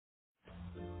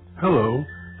Hello,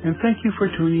 and thank you for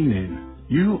tuning in.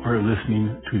 You are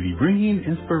listening to the Bringing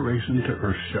Inspiration to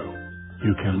Earth show.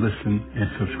 You can listen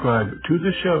and subscribe to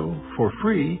the show for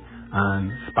free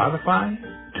on Spotify,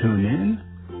 TuneIn,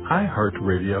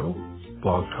 iHeartRadio,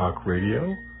 Blog Talk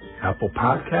Radio, Apple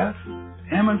Podcasts,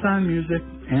 Amazon Music,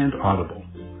 and Audible.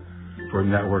 For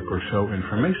network or show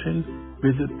information,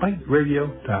 visit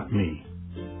biteradio.me.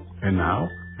 And now,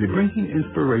 the Bringing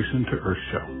Inspiration to Earth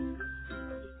show.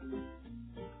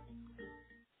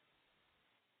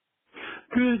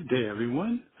 Good day,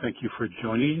 everyone. Thank you for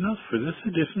joining us for this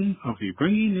edition of the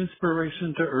Bringing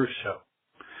Inspiration to Earth show.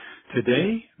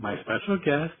 Today, my special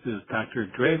guest is Dr.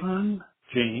 Dravon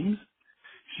James.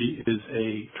 She is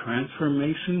a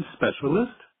transformation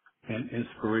specialist, an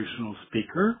inspirational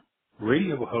speaker,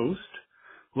 radio host,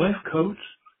 life coach,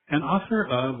 and author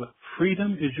of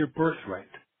Freedom is Your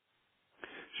Birthright.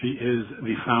 She is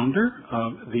the founder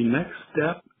of the Next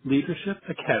Step Leadership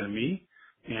Academy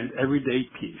and Everyday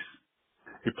Peace,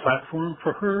 a platform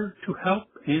for her to help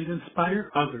and inspire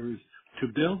others to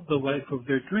build the life of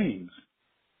their dreams.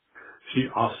 She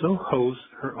also hosts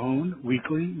her own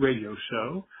weekly radio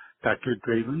show, Dr.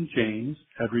 Dravon James,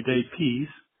 Everyday Peace,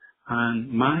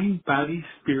 on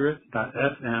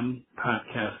mindbodyspirit.fm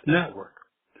podcast network.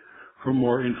 For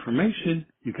more information,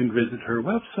 you can visit her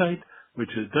website,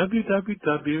 which is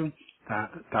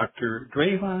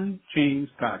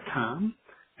www.drdravonjames.com,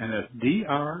 and that's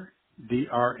Dravon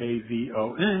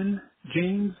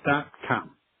James.com.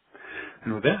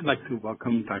 And with that, I'd like to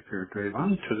welcome Dr. Dravon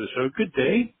to the show. Good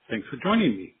day. Thanks for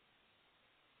joining me.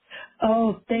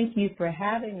 Oh, thank you for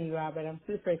having me, Robert. I'm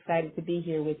super excited to be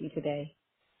here with you today.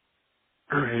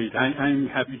 Great. I'm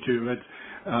happy to.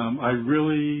 I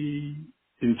really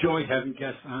enjoy having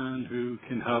guests on who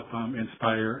can help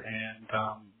inspire and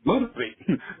motivate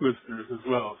listeners as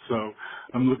well. So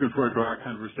I'm looking forward to our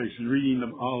conversation, reading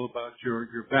them all about your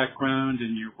background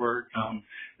and your work.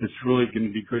 It's really going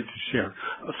to be great to share.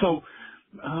 So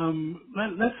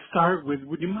let's start with,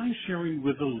 would you mind sharing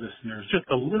with the listeners just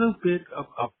a little bit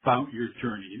about your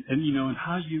journey and, and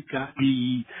how you got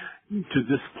to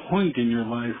this point in your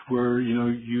life where,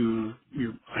 you're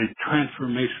a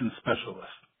transformation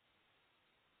specialist?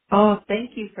 Oh,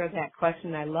 thank you for that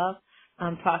question. I love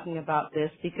talking about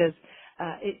this because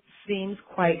it seems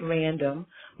quite random,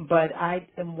 but I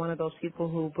am one of those people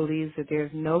who believes that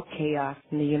there's no chaos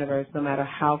in the universe, no matter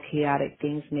how chaotic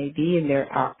things may be, and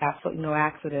there are absolutely no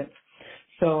accidents.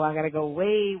 So I got to go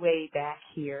way, way back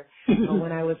here.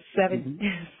 When I was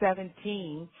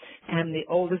 17, I'm the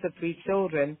oldest of three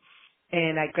children,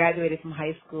 and I graduated from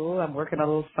high school. I'm working a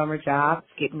little summer job,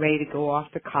 getting ready to go off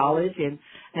to college, and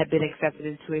had been accepted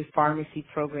into a pharmacy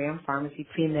program, pharmacy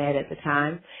pre-med at the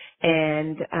time.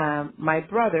 And my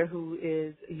brother, who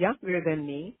is younger than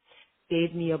me,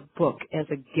 gave me a book as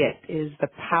a gift. It is The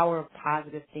Power of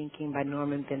Positive Thinking by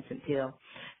Norman Vincent Peale.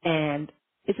 And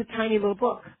it's a tiny little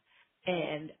book.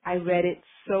 And I read it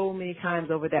so many times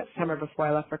over that summer before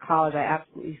I left for college. I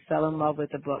absolutely fell in love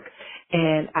with the book.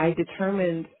 And I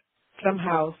determined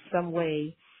somehow, some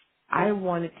way, I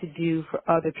wanted to do for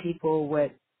other people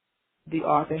what the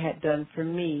author had done for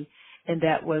me, and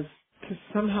that was to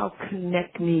somehow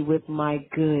connect me with my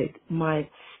good,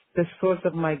 the source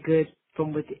of my good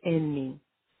from within me.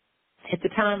 At the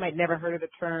time, I'd never heard of the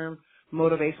term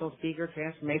motivational speaker,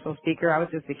 transformational speaker. I was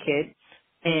just a kid,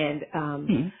 and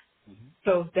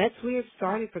so that's where it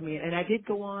started for me. And I did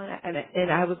go on,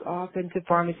 and I was off into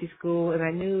pharmacy school, and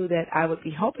I knew that I would be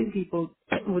helping people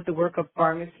with the work of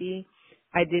pharmacy.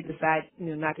 I did decide,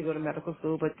 not to go to medical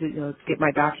school, but to get my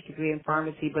doctorate degree in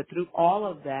pharmacy. But through all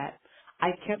of that,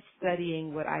 I kept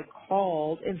studying what I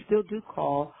called, and still do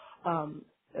call,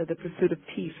 the pursuit of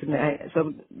peace. And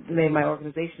so the name of my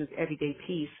organization is Everyday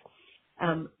Peace.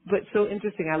 But so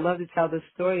interesting. I love to tell this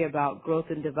story about growth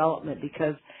and development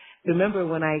because remember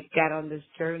when I got on this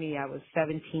journey, I was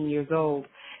 17 years old,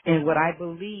 and what I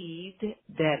believed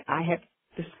that I had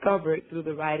discovered through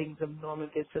the writings of Norman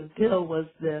Vincent Peale was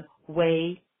the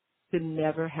way to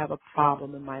never have a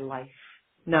problem in my life.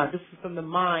 Now, this is from the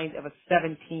mind of a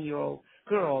 17-year-old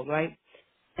girl, right?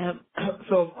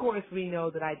 So, of course, we know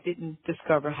that I didn't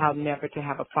discover how never to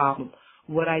have a problem.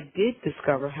 What I did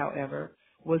discover, however,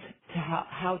 was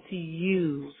how to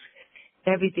use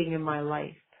everything in my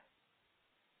life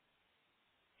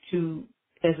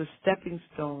as a stepping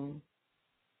stone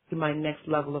to my next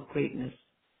level of greatness.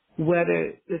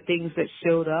 Whether the things that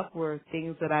showed up were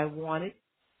things that I wanted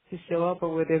to show up,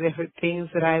 or whether they were things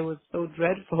that I was so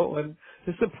dreadful and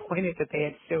disappointed that they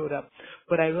had showed up.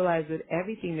 But I realized that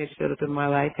everything that showed up in my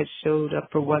life had showed up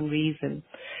for one reason,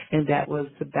 and that was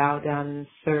to bow down and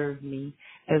serve me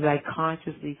as I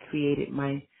consciously created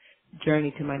my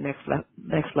journey to my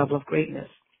next level of greatness.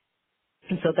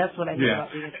 And so that's what I mean Yeah.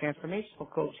 about being a transformational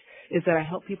coach, is that I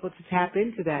help people to tap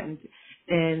into that and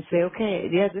say, okay,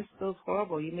 yeah, this feels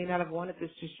horrible. You may not have wanted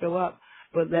this to show up,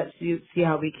 but let's see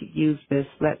how we could use this.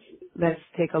 Let's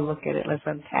take a look at it. Let's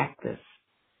unpack this.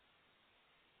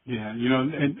 Yeah,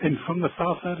 and from the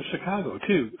south side of Chicago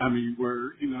too. I mean,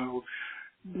 where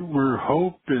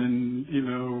hope and,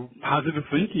 positive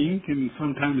thinking can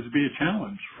sometimes be a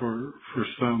challenge for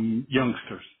some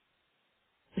youngsters.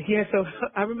 Yeah, so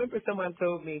I remember someone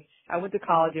told me, I went to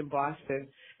college in Boston,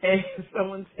 and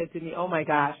someone said to me, oh my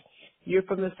gosh, you're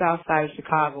from the south side of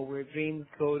Chicago where dreams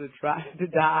go to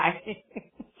die.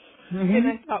 And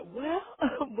I thought,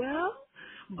 well,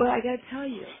 but I got to tell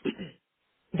you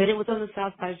that it was on the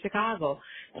south side of Chicago.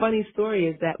 Funny story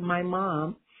is that my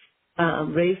mom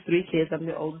raised 3 kids. I'm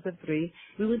the oldest of 3.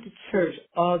 We went to church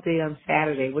all day on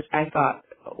Saturday, which I thought,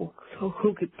 oh,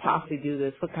 who could possibly do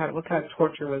this? What kind of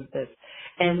torture was this?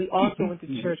 And we also went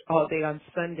to church all day on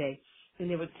Sunday. And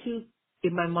there were 2,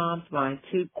 in my mom's mind,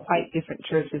 2 quite different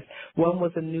churches. One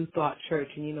was a New Thought church,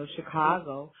 and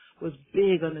Chicago was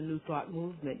big on the New Thought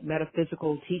movement,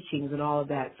 metaphysical teachings and all of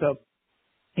that. So,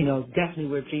 definitely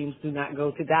where dreams do not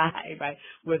go to die, right?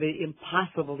 Where the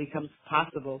impossible becomes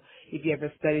possible if you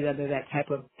ever studied under that type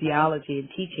of theology and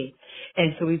teaching.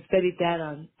 And so we studied that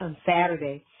on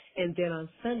Saturday. And then on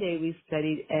Sunday we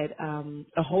studied at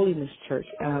a holiness church.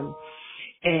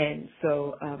 And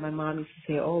so my mom used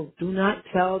to say, oh, do not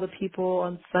tell the people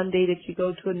on Sunday that you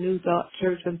go to a New Thought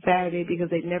church on Saturday because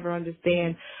they never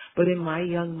understand. But in my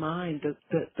young mind,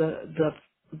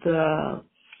 the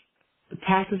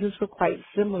practices were quite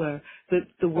similar.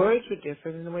 The words were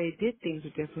different and the way they did things were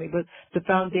differently, but the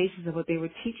foundations of what they were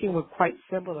teaching were quite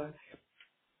similar.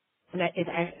 And if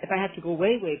I have to go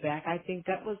way, way back, I think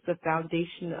that was the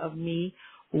foundation of me,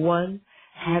 one,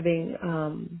 having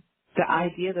the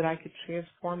idea that I could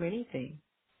transform anything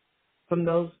from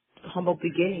those humble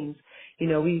beginnings.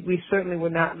 We certainly were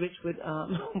not rich with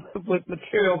with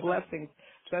material blessings.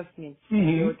 Trust me.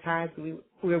 Mm-hmm. There were times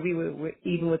where we were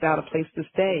even without a place to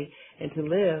stay and to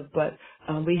live, but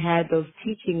we had those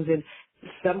teachings in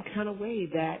some kind of way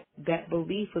that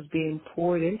belief was being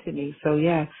poured into me. So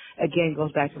yeah, again,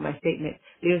 goes back to my statement.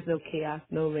 There's no chaos,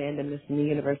 no randomness in the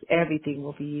universe. Everything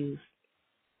will be used.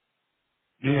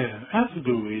 Yeah,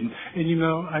 absolutely. And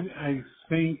I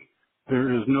think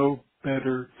there is no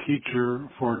better teacher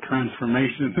for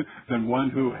transformation than one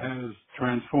who has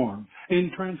transformed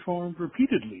and transformed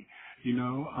repeatedly.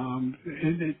 And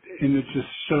it just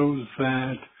shows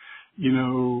that,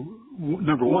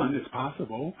 number one, it's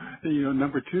possible.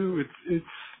 Number two, it's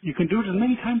you can do it as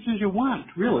many times as you want,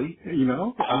 really.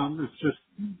 It's just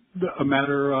a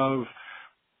matter of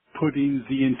putting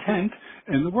the intent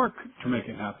and the work to make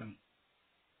it happen.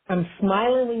 I'm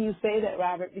smiling when you say that,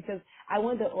 Robert, because I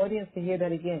want the audience to hear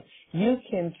that again. You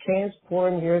can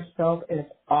transform yourself as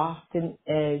often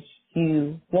as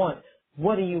you want.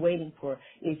 What are you waiting for?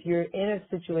 If you're in a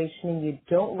situation and you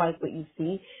don't like what you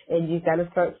see, and you've got to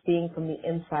start seeing from the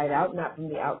inside out, not from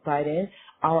the outside in,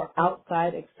 our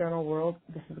outside external world,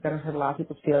 this is going to hurt a lot of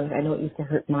people's feelings. I know it used to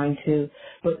hurt mine too,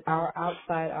 but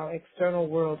our external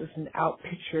world is an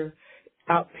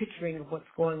outpicturing of what's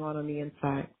going on the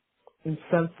inside in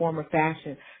some form or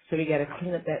fashion. So we got to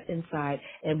clean up that inside,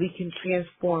 and we can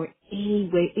transform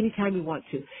anytime we want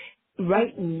to.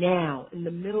 Right now, in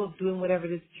the middle of doing whatever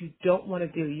it is that you don't want to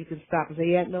do, you can stop and say,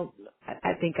 yeah, no,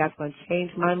 I think God's going to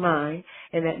change my mind,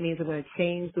 and that means I'm going to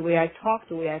change the way I talk,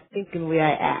 the way I think, and the way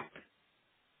I act.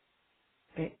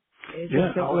 It's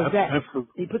as simple as that.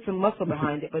 Absolutely. You put some muscle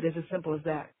behind it, but it's as simple as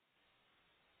that.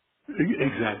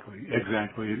 Exactly.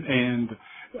 And,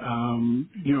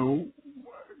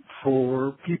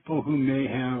 for people who may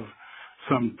have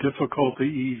some difficulty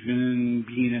even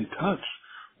being in touch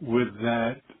with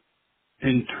that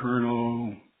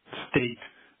internal state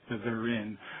that they're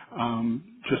in,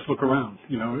 just look around,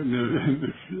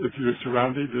 if you're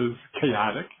surrounded as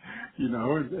chaotic,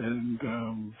 and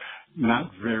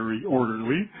not very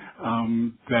orderly,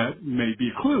 that may be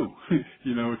a clue, to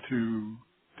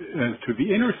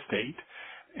the inner state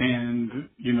and,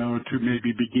 to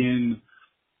maybe begin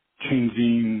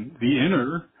changing the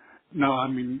inner. Now, I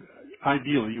mean,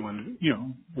 ideally you want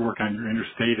to, work on your inner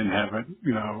state and have it,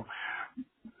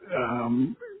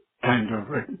 kind of,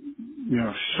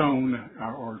 shown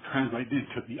or translated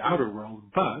into the outer world.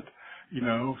 But,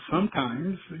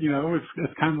 sometimes,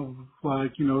 it's kind of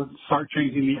like, start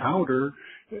changing the outer,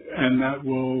 and that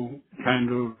will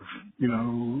kind of,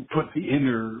 put the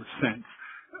inner sense,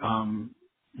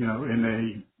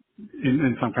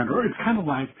 in some kind of, or it's kind of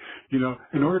like,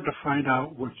 in order to find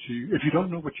out if you don't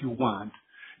know what you want,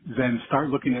 then start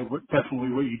looking at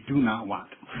definitely what you do not want.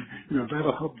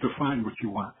 That'll help define what you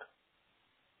want.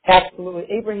 Absolutely.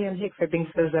 Abraham Hicks, I think,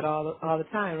 says that all the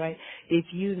time, right? If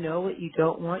you know what you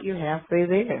don't want, you're halfway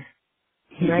there,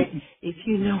 right? If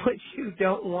you know what you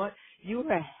don't want, you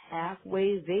are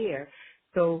halfway there.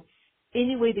 So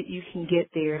any way that you can get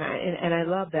there, and I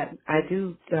love that. I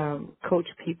do coach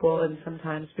people, and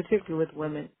sometimes, particularly with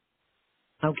women,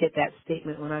 I'll get that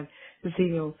statement when I'm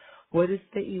saying, what is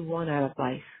it that you want out of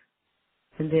life?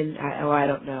 And then, I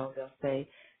don't know, they'll say,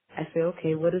 I say,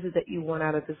 okay, what is it that you want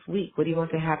out of this week? What do you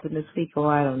want to happen this week? Oh,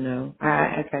 I don't know.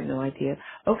 I got no idea.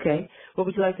 Okay, what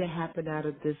would you like to happen out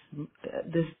of this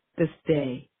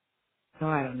day? Oh,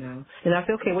 I don't know. And I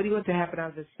say, okay, what do you want to happen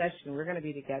out of this session? We're going to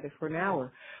be together for an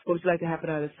hour. What would you like to happen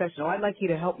out of this session? Oh, I'd like you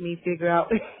to help me figure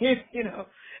out,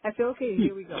 I say, okay,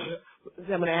 here we go.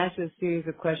 So I'm going to ask you a series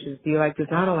of questions. Do you like this?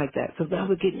 I don't like that. So now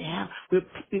we're getting out.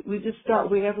 We just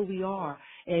start wherever we are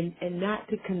and not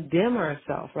to condemn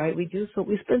ourselves, right? We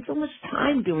spend so much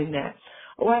time doing that.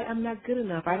 Oh, I'm not good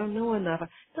enough. I don't know enough.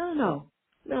 No.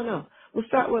 We'll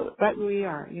start right where we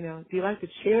are. Do you like the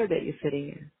chair that you're sitting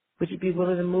in? Would you be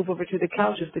willing to move over to the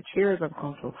couch if the chair is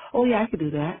uncomfortable? Oh, yeah, I could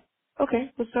do that.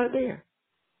 Okay, let's start there.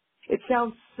 It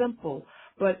sounds simple,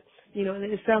 but, and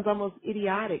it sounds almost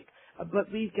idiotic,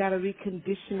 but we've got to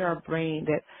recondition our brain,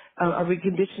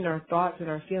 recondition our thoughts and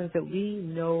our feelings that we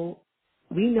know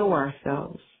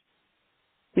ourselves.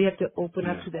 We have to open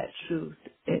up Yeah. to that truth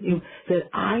that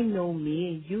I know me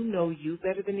and you know you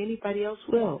better than anybody else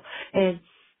will. And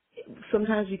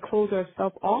sometimes we close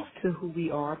ourselves off to who we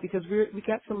are because we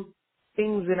got some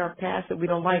things in our past that we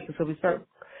don't like, and so we start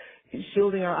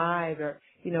shielding our eyes or,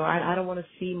 I don't want to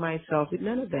see myself.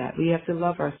 None of that. We have to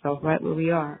love ourselves right where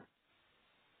we are.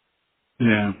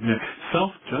 Yeah.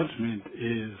 Self-judgment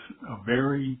is a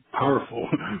very powerful,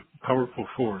 powerful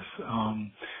force.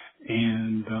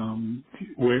 And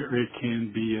where it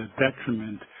can be a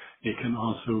detriment, it can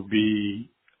also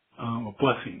be a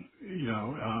blessing.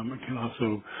 It can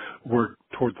also work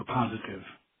toward the positive.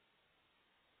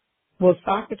 Well,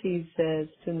 Socrates says,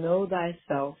 to know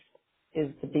thyself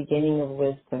is the beginning of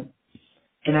wisdom.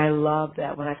 And I love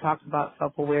that. When I talk about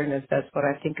self-awareness, that's what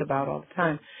I think about all the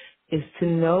time, is to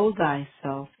know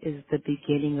thyself is the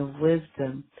beginning of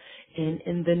wisdom. And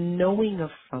in the knowing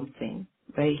of something,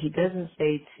 right, he doesn't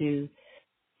say to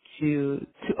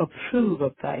approve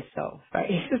of thyself, right?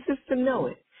 It's just to know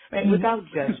it, right? Without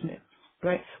judgment,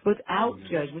 right? Without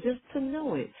judgment, just to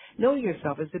know it. Know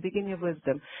yourself is the beginning of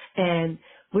wisdom. And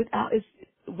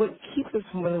what keeps us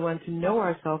from really wanting to know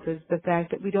ourselves is the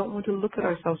fact that we don't want to look at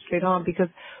ourselves straight on, because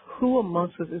who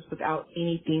amongst us is without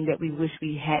anything that we wish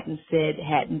we hadn't said,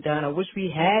 hadn't done, or wish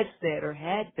we had said or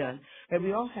had done? Right?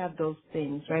 We all have those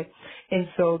things, right? And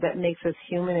so that makes us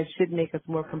human. It should make us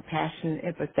more compassionate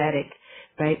and empathetic,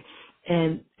 right?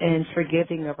 And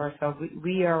forgiving of ourselves.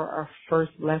 We are our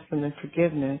first lesson in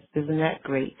forgiveness. Isn't that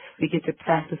great? We get to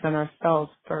practice on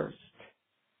ourselves first.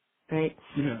 Right?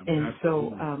 Yeah, And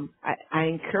so absolutely. I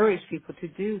encourage people to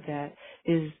do that,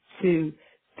 is to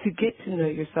get to know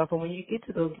yourself. And when you get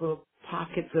to those little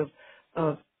pockets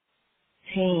of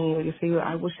pain where you say, well,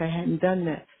 I wish I hadn't done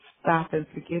that, stop and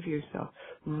forgive yourself.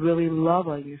 Really love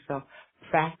on yourself.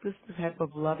 Practice the type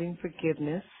of loving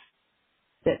forgiveness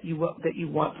that you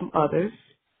want from others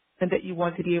and that you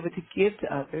want to be able to give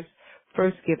to others.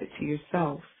 First, give it to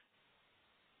yourself.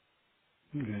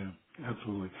 Yeah,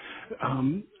 absolutely.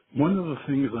 One of the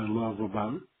things I love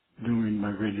about doing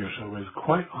my radio show is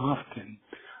quite often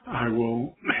I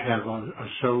will have a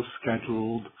show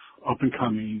scheduled, up and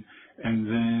coming, and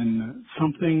then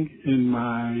something in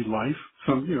my life,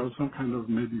 some kind of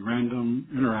maybe random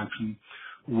interaction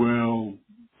will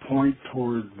point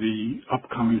toward the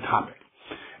upcoming topic.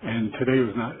 And today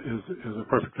is a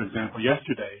perfect example.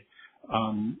 Yesterday,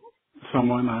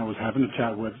 someone I was having a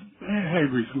chat with,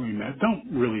 had recently met, don't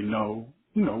really know,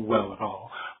 well at all,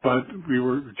 but we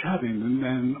were chatting, and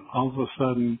then all of a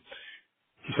sudden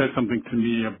he said something to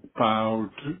me about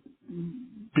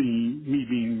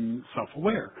being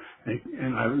self-aware,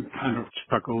 and I kind of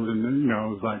chuckled, and then,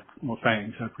 was like, well,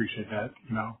 thanks, I appreciate that,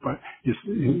 but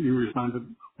he responded,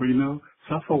 well,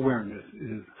 self-awareness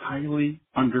is highly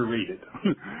underrated,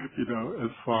 as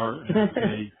far as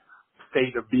a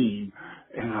state of being.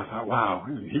 And I thought, wow,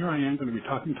 and here I am going to be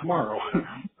talking tomorrow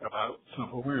about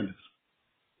self-awareness.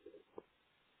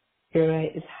 You're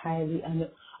right. It's highly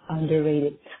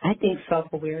underrated. I think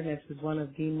self-awareness is one of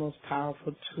the most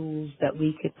powerful tools that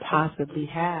we could possibly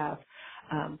have.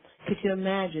 Could you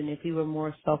imagine if we were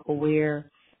more self-aware,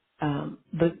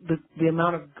 the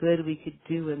amount of good we could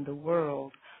do in the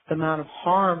world the amount of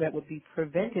harm that would be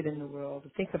prevented in the world.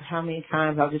 Think of how many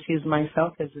times, I'll just use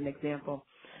myself as an example,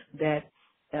 that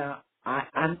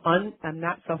I'm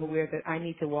not self-aware that I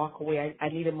need to walk away. I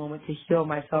need a moment to heal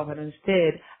myself, and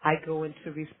instead I go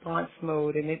into response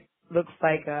mode, and it looks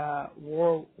like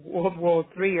World War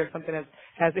III or something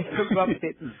has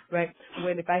erupted, right?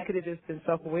 When if I could have just been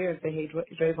self-aware and say, hey,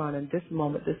 Dravon, in this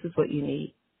moment, this is what you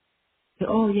need.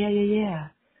 Oh, yeah.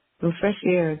 Some fresh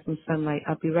air and some sunlight.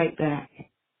 I'll be right back.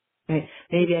 Right?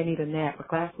 Maybe I need a nap, a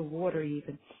glass of water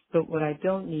even. But what I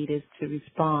don't need is to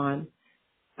respond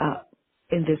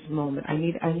in this moment.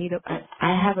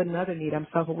 I have another need. I'm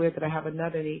self-aware that I have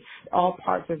another need. All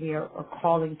parts of me are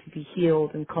calling to be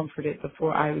healed and comforted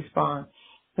before I respond.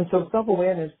 And so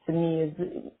self-awareness to me is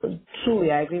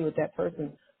truly, I agree with that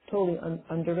person, totally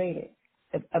underrated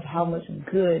of how much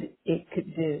good it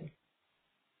could do.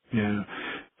 Yeah.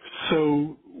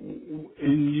 So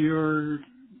in your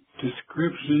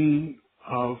description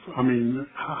of,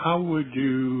 how would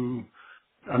you,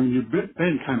 you've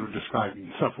been kind of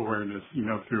describing self-awareness,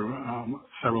 through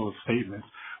several statements,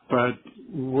 but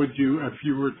would you, if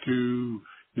you were to,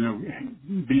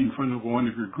 be in front of one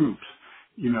of your groups,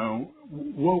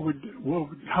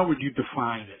 how would you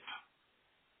define it?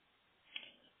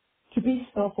 To be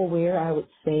self-aware, I would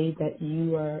say that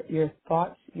your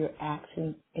thoughts, your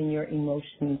actions, and your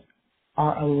emotions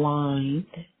are aligned.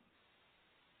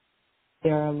 They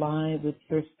are aligned with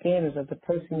your standards of the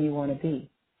person you want to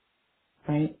be,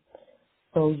 right?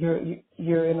 So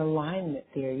you're in alignment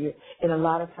there. And a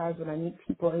lot of times when I meet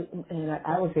people, and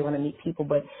I would say when I meet people,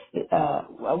 but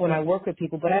when I work with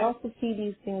people, but I also see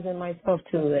these things in myself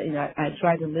too. I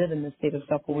try to live in the state of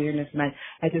self-awareness, and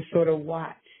I just sort of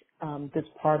watch this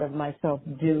part of myself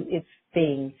do its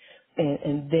thing,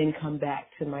 and then come back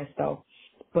to myself.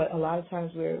 But a lot of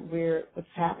times what's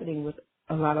happening with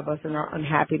a lot of us in our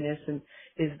unhappiness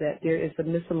is that there is a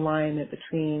misalignment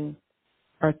between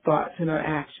our thoughts and our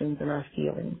actions and our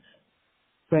feelings,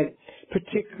 right?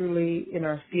 Particularly in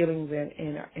our feelings and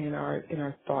in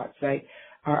our thoughts, right?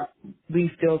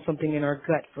 We feel something in our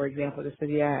gut, for example, that says,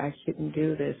 yeah, I shouldn't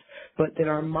do this. But then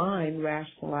our mind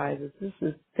rationalizes, this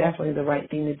is definitely the right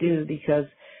thing to do because,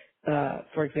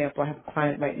 for example, I have a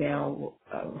client right now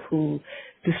who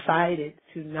decided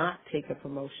to not take a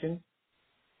promotion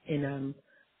and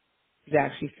she's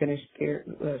actually finished their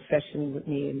session with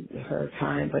me in her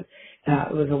time, but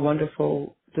it was a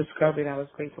wonderful discovery, and I was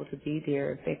grateful to be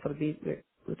there and thankful to be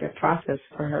with that process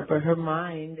for her. But her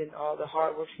mind and all the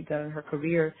hard work she'd done in her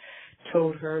career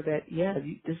told her that, yeah,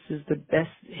 this is the best.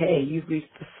 Hey, you've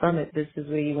reached the summit. This is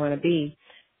where you want to be.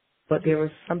 But there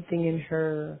was something in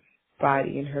her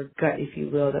body, in her gut, if you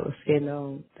will, that was saying,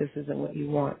 no, this isn't what you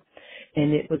want.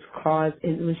 And it was caused,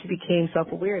 and when she became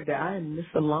self-aware that I am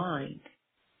misaligned,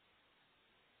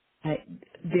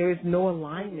 there is no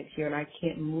alignment here, and I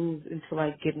can't move until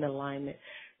I get an alignment.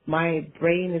 My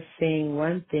brain is saying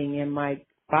one thing, and my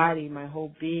body, my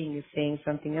whole being is saying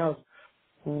something else.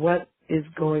 What is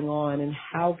going on, and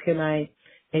how can I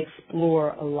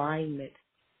explore alignment?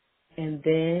 And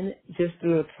then just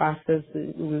through the process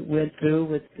that we went through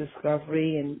with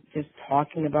discovery and just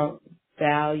talking about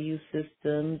value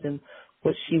systems and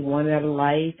what she wanted out of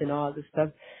life and all this stuff,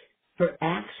 her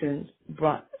actions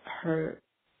brought her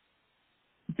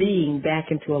being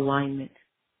back into alignment.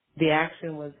 The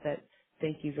action was that,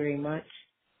 thank you very much.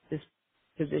 This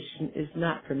position is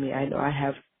not for me. I know I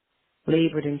have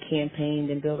labored and campaigned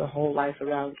and built a whole life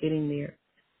around getting there,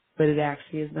 but it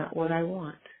actually is not what I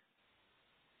want.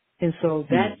 And so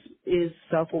that is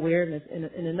self-awareness in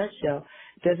a nutshell.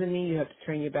 It doesn't mean you have to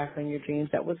turn your back on your dreams.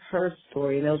 That was her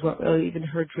story, and those weren't really even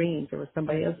her dreams. They were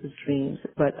somebody else's dreams.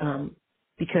 But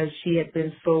because she had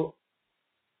been so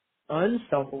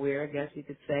unself-aware, I guess you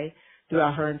could say,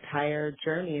 throughout her entire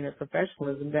journey in her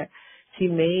professionalism, that she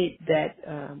made that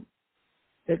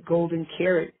golden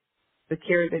carrot, the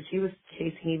carrot that she was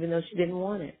chasing, even though she didn't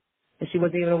want it, and she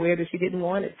wasn't even aware that she didn't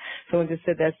want it. Someone just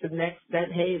said, that's the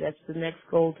next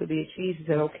goal to be achieved. She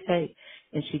said, okay,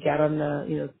 and she got on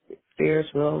the Ferris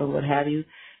wheel and what have you,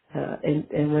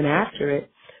 and went after it.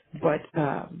 But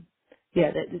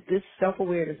this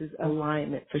self-awareness is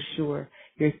alignment for sure.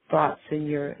 Your thoughts and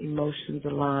your emotions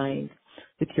aligned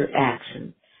with your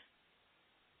actions.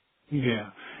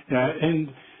 Yeah,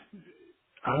 and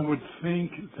I would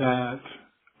think that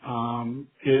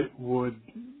it would,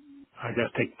 I guess,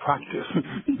 take practice,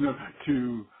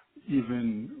 to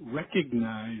even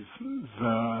recognize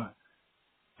the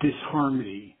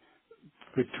disharmony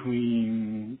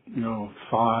between,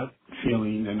 thought,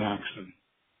 feeling, and action.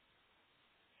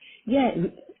 Yeah,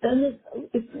 Then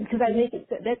because I make it,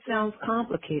 that sounds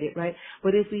complicated, right?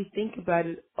 But if we think about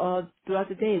it all throughout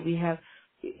the day, we have,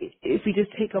 if we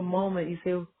just take a moment, you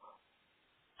say,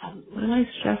 what am I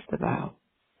stressed about?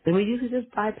 Then we usually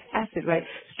just bypass it, right?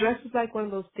 Stress is like one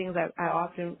of those things that I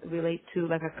often relate to,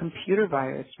 like a computer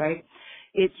virus, right?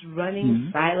 It's running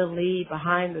Mm-hmm. silently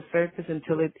behind the surface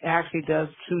until it actually does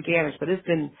true damage. But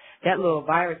that little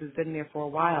virus has been there for a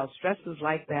while. Stress is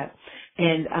like that.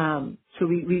 And so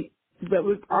but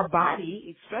with our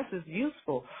body, stress is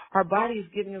useful. Our body is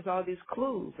giving us all these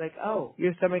clues, like, oh,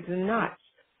 your stomach's in knots.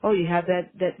 Oh, you have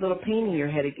that little pain in your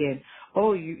head again.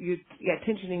 Oh, you got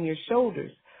tension in your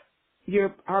shoulders.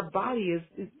 Our body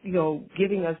is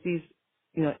giving us these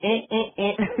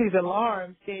these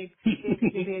alarms saying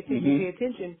pay attention, pay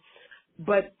attention.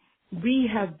 But we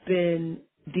have been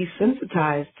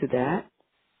desensitized to that,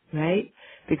 right?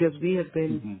 Because we have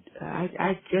been. Mm-hmm.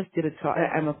 I just did a talk.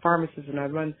 I'm a pharmacist and I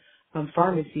run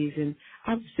pharmacies, and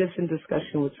I was just in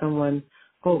discussion with someone.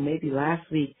 Oh, maybe last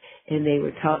week, and they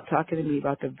were talking to me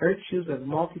about the virtues of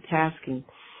multitasking.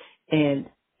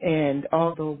 And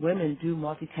although women do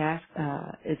multitask,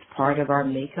 it's part of our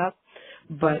makeup,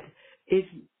 but it's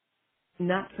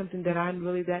not something that I'm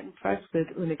really that impressed with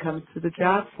when it comes to the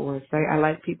job force. Right? I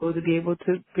like people to be able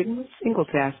to pretty much single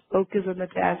task, focus on the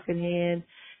task at hand,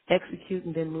 execute,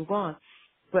 and then move on.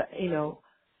 But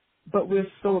but we're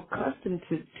so accustomed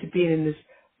to being in this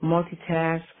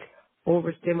multitask,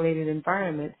 overstimulated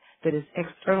environment that is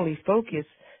externally focused,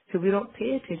 so we don't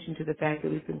pay attention to the fact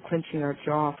that we've been clenching our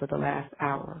jaw for the last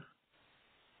hour,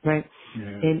 right? Yeah.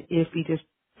 And if we just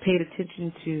paid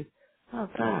attention to, oh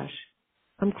gosh,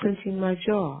 I'm clenching my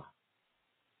jaw,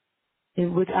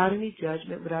 and without any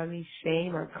judgment, without any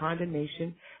shame or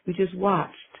condemnation, we just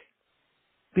watched.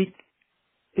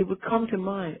 It would come to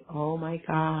mind, oh my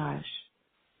gosh,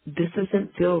 this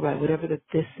doesn't feel right, whatever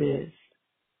this is.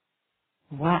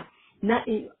 What?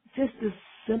 Just this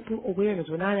simple awareness.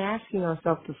 We're not asking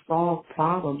ourselves to solve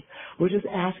problems. We're just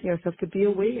asking ourselves to be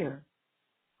aware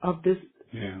of this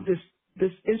Yeah.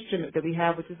 this instrument that we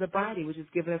have, which is a body, which is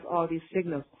giving us all these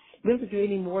signals. We don't have to do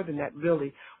any more than that,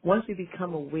 really. Once we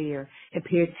become aware and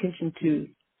pay attention to,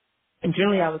 and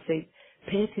generally I would say,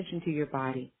 pay attention to your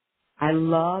body. I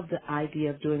love the idea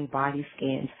of doing body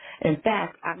scans. In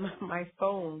fact, my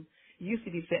phone used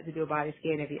to be set to do a body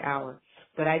scan every hour,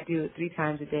 but I do it 3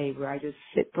 times a day where I just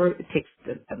sit it takes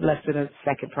less than a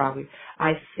second probably.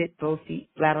 I sit both feet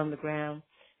flat on the ground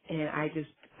and I just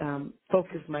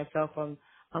focus myself on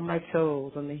my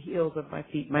toes, on the heels of my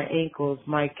feet, my ankles,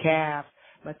 my calves,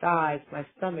 my thighs, my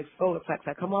stomach, solar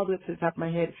plexus. I come all the way up to the top of my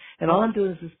head, and all I'm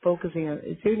doing is just focusing on,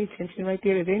 is there any tension right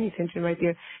there? Is there any tension right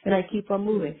there? And I keep on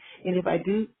moving. And if I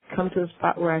do come to a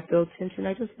spot where I feel tension,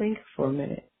 I just linger for a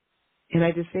minute. And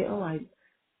I just say, oh, I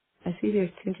see there's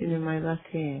tension in my left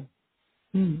hand.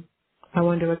 I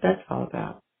wonder what that's all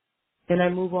about. Then I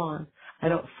move on. I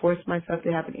don't force myself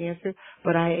to have an answer,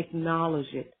 but I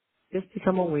acknowledge it. Just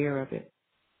become aware of it.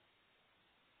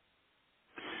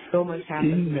 So much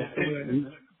happens in this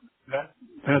awareness.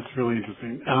 That's really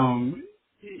interesting.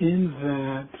 In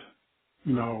that,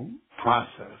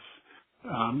 process,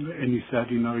 and you said,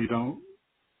 you don't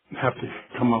have to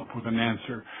come up with an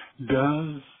answer.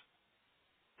 Does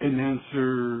an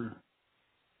answer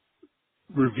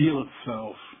reveal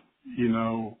itself,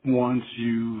 once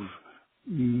you've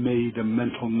made a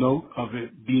mental note of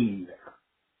it being there?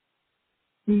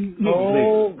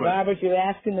 Oh, Robert, you're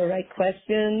asking the right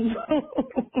questions.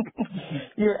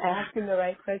 You're asking the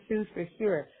right questions for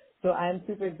sure. So I'm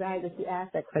super excited that you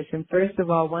asked that question. First of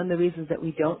all, one of the reasons that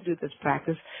we don't do this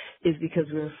practice is because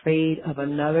we're afraid of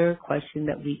another question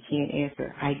that we can't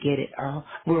answer. I get it.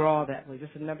 We're all that way.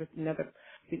 Just another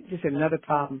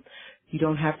problem. You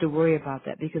don't have to worry about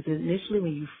that because initially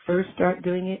when you first start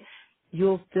doing it,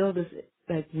 you'll feel this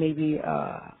like maybe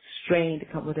strain to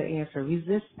come with an answer.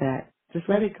 Resist that. Just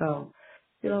let it go.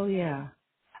 Oh yeah,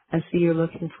 I see you're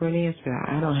looking for an answer.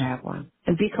 I don't have one.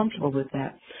 And be comfortable with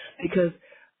that. Because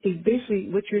eventually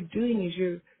what you're doing is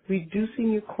you're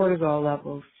reducing your cortisol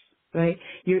levels, right?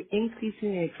 You're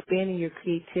increasing and expanding your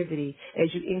creativity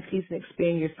as you increase and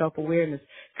expand your self-awareness.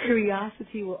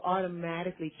 Curiosity will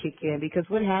automatically kick in because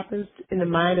what happens in the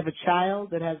mind of a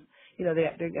child that has,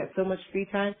 they've got so much free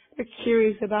time, they're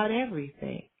curious about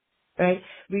everything. Right?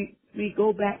 We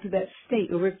go back to that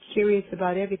state where we're curious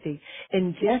about everything.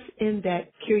 And just in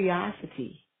that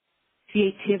curiosity,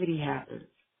 creativity happens.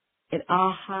 And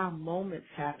aha moments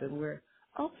happen where,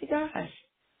 oh my gosh,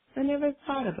 I never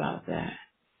thought about that.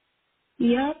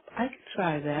 Yep, I could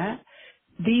try that.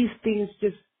 These things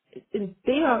and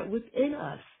they are within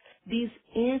us. These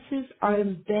answers are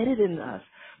embedded in us.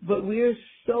 But we're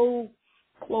so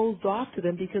closed off to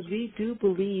them because we do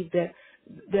believe that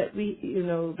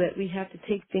we have to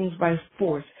take things by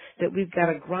force, that we've got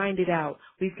to grind it out.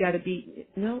 We've got to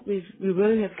we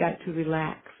really have got to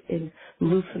relax and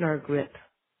loosen our grip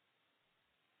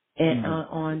and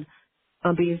on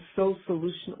being so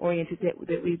solution oriented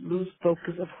that we lose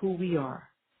focus of who we are.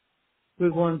 We're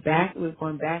going back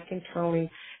internally,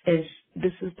 as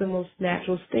this is the most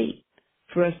natural state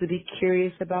for us to be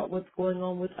curious about what's going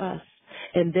on with us.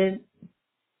 And then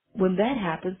when that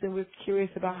happens, then we're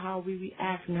curious about how we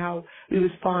react and how we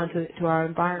respond to our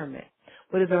environment.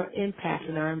 What is our impact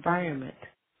in our environment?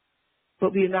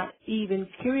 But we're not even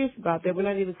curious about that. We're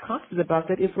not even conscious about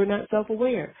that if we're not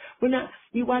self-aware.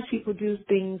 We watch people do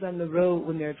things on the road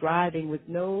when they're driving with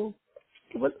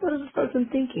what is this person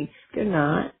thinking? They're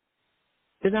not.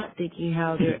 They're not thinking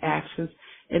how their actions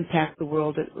impact the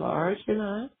world at large. They're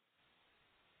not.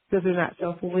 Because they're not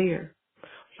self-aware.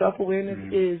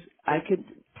 Self-awareness is, I could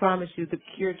promise you, the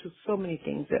cure to so many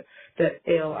things that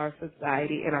ail our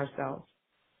society and ourselves.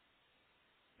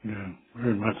 Yeah,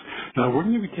 very much. Now, we're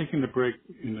going to be taking the break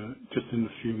just in a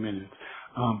few minutes.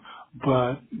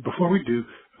 But before we do,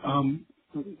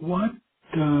 what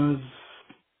does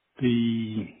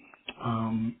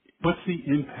what's the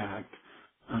impact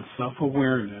on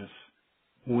self-awareness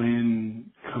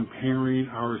when comparing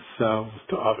ourselves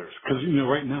to others? Because,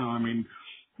 right now,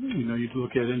 you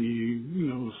look at any,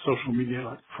 social media,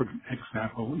 like for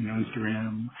example,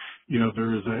 Instagram,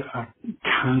 there is a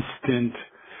constant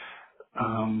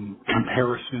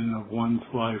comparison of one's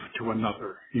life to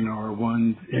another, or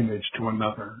one's image to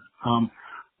another.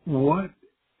 What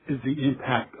is the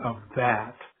impact of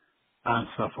that on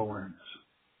self-awareness?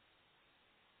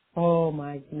 Oh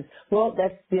my goodness. Well,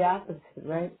 that's the opposite,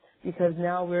 right? Because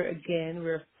now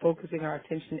we're focusing our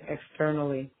attention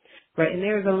externally, right? And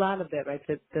there's a lot of that, right?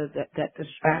 That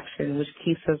distraction, which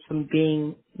keeps us from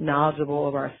being knowledgeable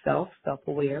of ourselves,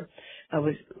 self-aware.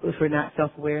 If we're not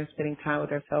self-aware and spending time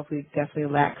with ourselves, we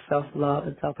definitely lack self-love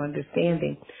and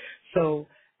self-understanding. So,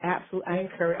 absolutely, I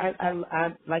encourage.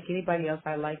 I like anybody else.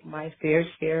 I like my fair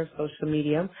share of social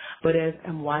media, but as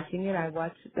I'm watching it, I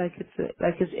watch it like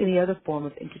it's any other form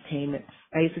of entertainment.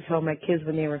 I used to tell my kids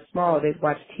when they were small, they'd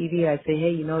watch TV. I'd say,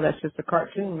 hey, that's just a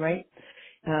cartoon, right?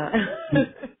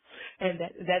 And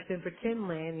that's in pretend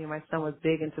land. My son was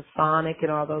big into Sonic and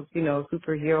all those,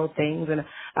 superhero things. And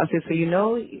I would say, so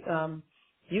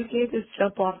you can't just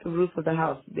jump off the roof of the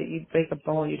house. You'd break a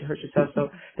bone, you'd hurt yourself. So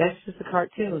that's just a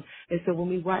cartoon. And so when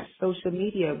we watch social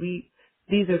media,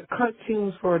 these are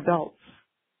cartoons for adults.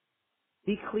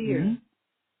 Be clear.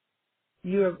 Mm-hmm.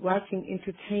 You're watching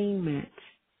entertainment.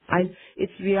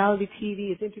 It's reality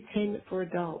TV. It's entertainment for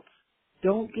adults.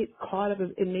 Don't get caught up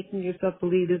in making yourself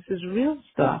believe this is real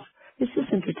stuff. It's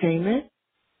just entertainment.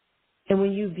 And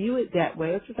when you view it that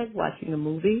way, it's just like watching a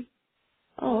movie.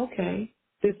 Oh, okay.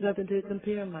 There's nothing to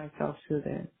compare myself to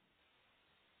then.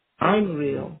 I'm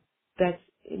real. That's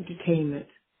entertainment.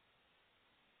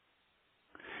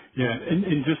 Yeah,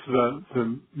 and just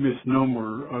the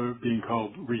misnomer of being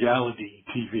called reality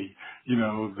TV,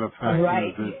 the fact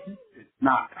right. that it's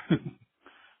not.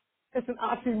 It's an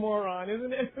oxymoron,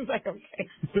 isn't it? It's like, okay.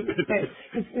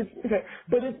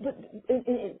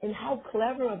 And how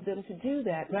clever of them to do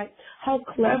that, right? How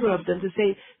clever of them to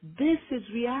say, this is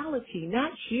reality,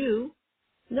 not you.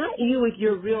 Not you with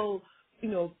your real,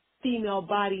 female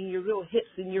body and your real hips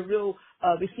and your real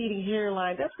receding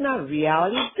hairline. That's not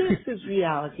reality. This is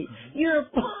reality. You're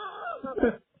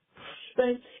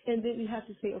right? And then you have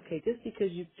to say, okay, just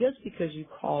because you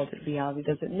called it reality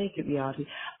doesn't make it reality.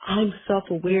 I'm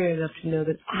self-aware enough to know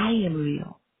that I am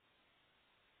real.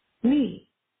 Me.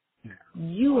 Yeah.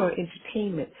 You are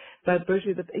entertainment. By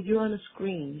virtue of you're on a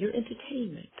screen. You're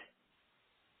entertainment.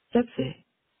 That's it.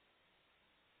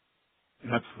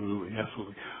 Absolutely,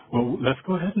 absolutely. Well, let's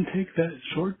go ahead and take that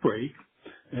short break,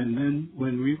 and then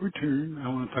when we return, I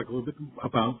want to talk a little bit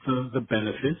about the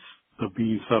benefits of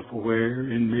being self-aware,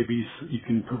 and maybe you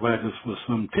can provide us with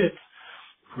some tips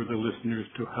for the listeners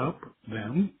to help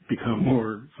them become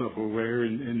more self-aware,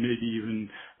 and maybe even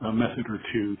a method or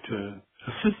two to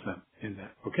assist them in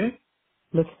that, okay?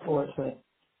 Look forward to it.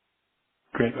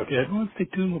 Great. Okay, everyone stay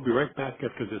tuned. We'll be right back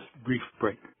after this brief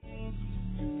break.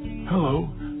 Hello,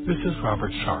 this is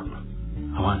Robert Sharp.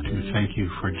 I want to thank you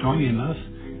for joining us,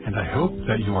 and I hope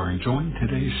that you are enjoying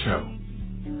today's show.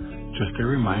 Just a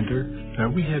reminder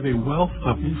that we have a wealth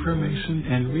of information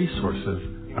and resources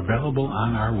available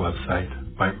on our website,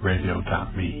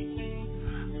 biteradio.me.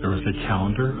 There is a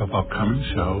calendar of upcoming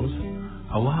shows,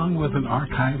 along with an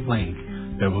archive link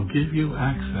that will give you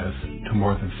access to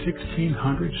more than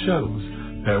 1,600 shows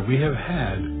that we have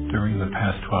had during the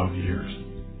past 12 years.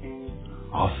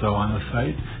 Also on the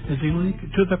site is a link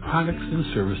to the products and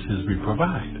services we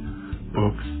provide: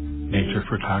 books, nature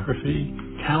photography,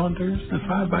 calendars, and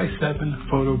 5x7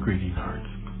 photo greeting cards.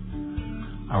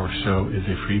 Our show is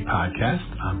a free podcast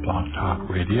on Blog Talk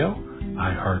Radio,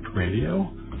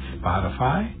 iHeartRadio,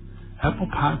 Spotify, Apple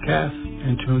Podcasts,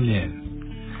 and TuneIn.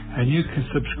 And you can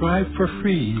subscribe for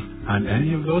free on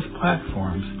any of those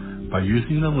platforms by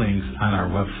using the links on our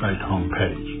website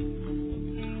homepage.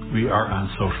 We are on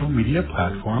social media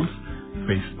platforms,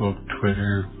 Facebook,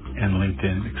 Twitter, and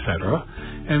LinkedIn, etc.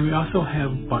 And we also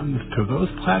have buttons to those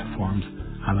platforms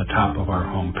on the top of our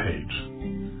homepage.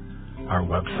 Our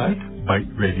website,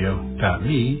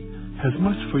 biteradio.me, has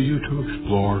much for you to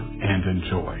explore and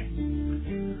enjoy.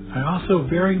 I also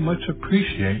very much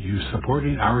appreciate you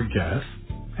supporting our guests,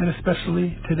 and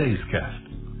especially today's guest.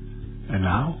 And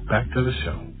now, back to the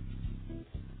show.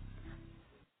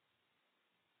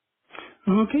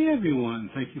 Okay, everyone,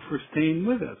 thank you for staying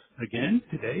with us. Again,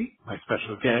 today, my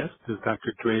special guest is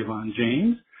Dr. Dravon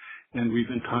James, and we've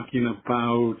been talking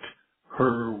about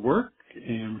her work,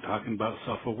 and we're talking about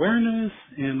self-awareness,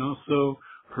 and also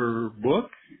her book,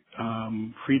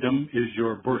 Freedom is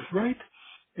Your Birthright,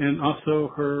 and also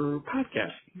her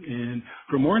podcast. And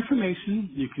for more information,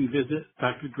 you can visit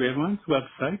Dr. Dravon's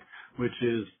website, which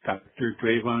is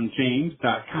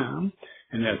drdravonjames.com,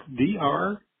 and that's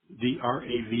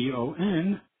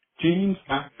DRDRAVON,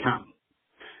 James.com.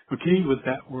 Okay, with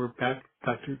that, we're back,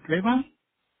 Dr. Dravon.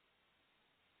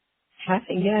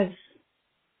 Yes.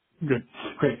 Good.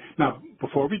 Great. Now,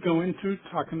 before we go into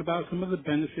talking about some of the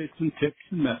benefits and tips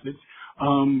and methods,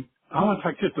 I want to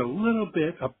talk just a little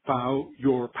bit about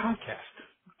your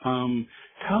podcast.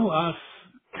 Tell us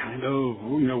kind of,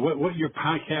 what your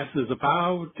podcast is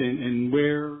about and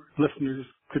where listeners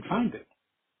could find it.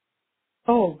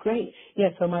 Oh, great. Yeah,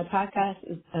 so my podcast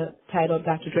is titled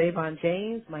Dr. Dravon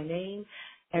James, my name,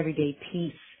 Everyday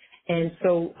Peace. And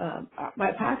so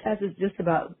my podcast is just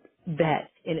about that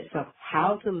in itself,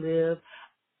 how to live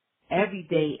every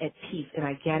day at peace. And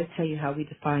I got to tell you how we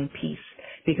define peace,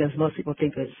 because most people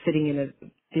think that sitting in a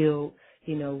field,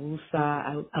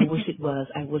 woosah, I wish it was.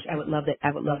 I would love that.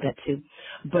 I would love that too.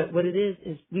 But what it is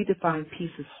we define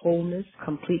peace as wholeness,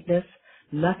 completeness,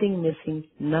 nothing missing,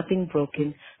 nothing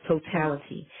broken,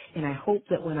 totality. And I hope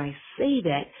that when I say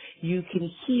that, you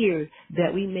can hear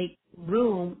that we make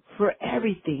room for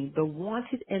everything, the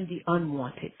wanted and the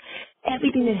unwanted,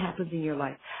 everything that happens in your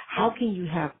life. How can you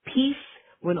have peace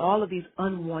when all of these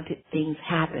unwanted things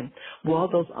happen? Well,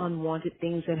 those unwanted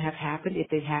things that have happened, if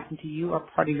they happen to you, are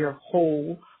part of your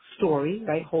whole story,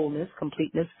 right? Wholeness,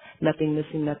 completeness, nothing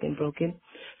missing, nothing broken.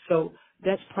 So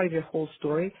that's part of your whole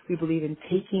story. We believe in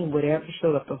taking whatever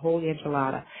showed up, the whole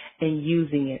enchilada, and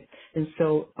using it. And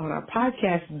so on our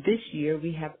podcast this year,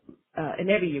 we have,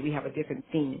 and every year we have a different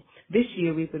theme. This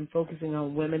year we've been focusing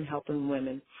on women helping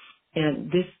women. And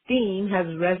this theme has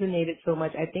resonated so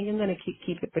much. I think I'm going to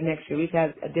keep it for next year. We've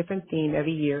had a different theme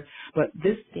every year, but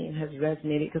this theme has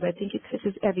resonated because I think it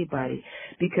touches everybody,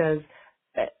 because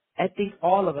I think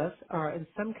all of us are in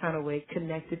some kind of way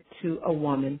connected to a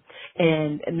woman.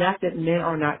 And not that men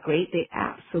are not great. They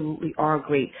absolutely are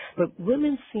great. But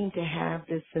women seem to have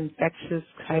this infectious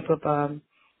type of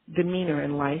demeanor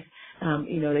in life.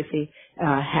 They say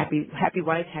happy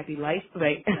wife, happy life,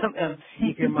 right?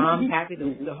 If your mom's happy,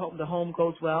 the home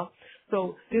goes well.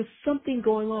 So there's something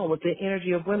going on with the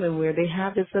energy of women where they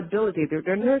have this ability. They're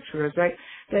nurturers, right?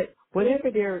 That whatever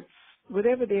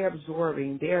they're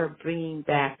absorbing, they're bringing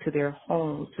back to their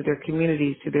homes, to their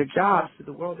communities, to their jobs, to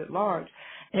the world at large,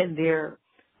 and they're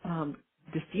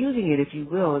diffusing it, if you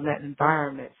will, in that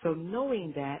environment. So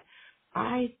knowing that,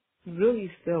 I really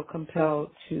feel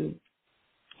compelled to,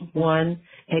 one,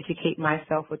 educate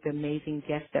myself with the amazing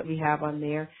guests that we have on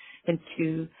there, and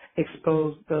two,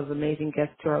 expose those amazing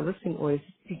guests to our listening audience.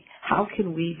 How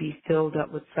can we be filled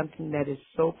up with something that is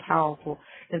so powerful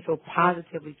and so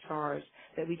positively charged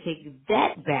that we take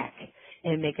that back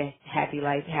and make a happy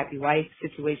life, happy wife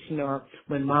situation, or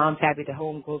when mom's happy, the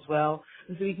home goes well.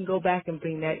 And so we can go back and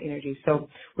bring that energy. So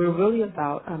we're really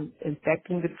about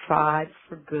infecting the tribe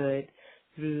for good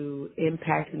through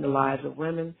impacting the lives of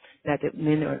women. Not that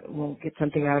men won't get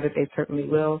something out of it, they certainly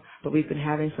will. But we've been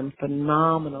having some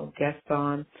phenomenal guests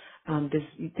on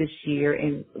this year,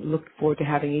 and look forward to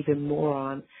having even more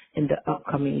on in the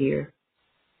upcoming year.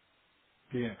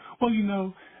 Yeah. Well,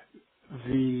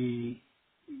 the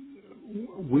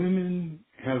women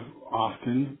have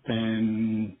often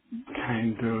been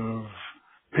kind of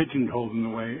pigeonholed in the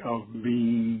way of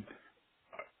being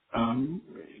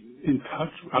in touch,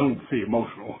 I don't say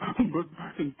emotional, but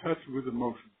in touch with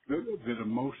emotions. That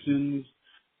emotions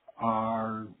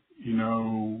are,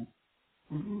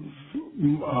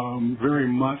 very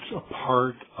much a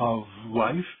part of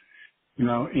life,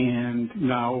 and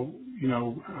now,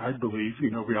 I believe,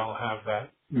 we all have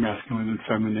that masculine and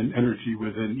feminine energy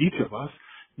within each of us,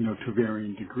 to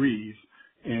varying degrees.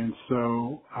 And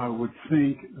so I would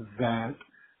think that,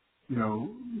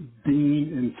 being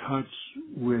in touch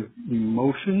with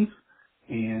emotions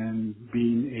and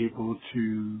being able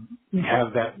to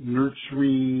have that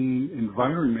nurturing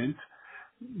environment,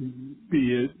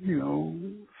 be it,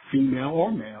 female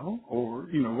or male or,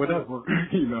 whatever,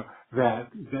 that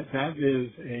is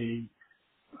a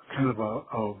kind of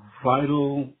a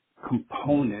vital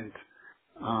component,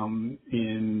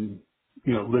 in,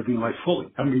 living life fully.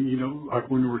 I mean, like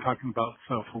when we were talking about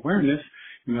self-awareness,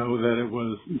 that it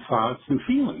was thoughts and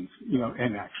feelings,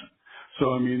 and action.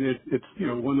 So, I mean, it's,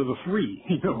 one of the three,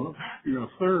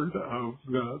 third of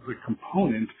the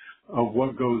component of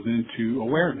what goes into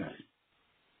awareness.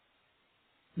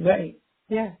 Right.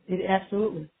 Yeah, it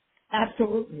absolutely.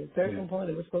 Absolutely. A third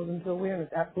component which goes into awareness.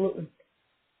 Absolutely.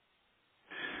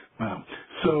 Wow.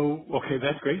 So, okay,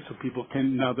 that's great. So people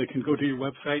can go to your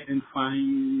website and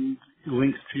find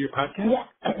links to your podcast?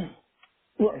 Yeah.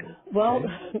 Well,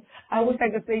 Okay. I wish I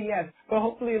could say yes, but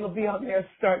hopefully it'll be on there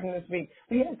starting this week.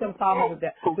 We had some problems with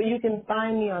that. But you can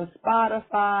find me on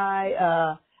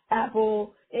Spotify,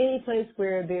 Apple, any place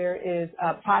where there is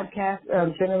a podcast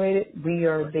generated, we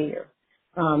are there.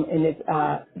 And it's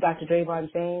Dr.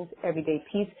 Dravon James, Everyday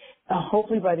Peace.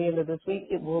 Hopefully by the end of this week,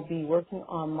 it will be working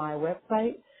on my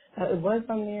website. It was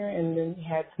on there, and then we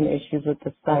had some issues with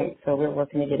the site, so we're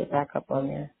working to get it back up on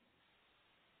there.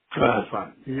 That's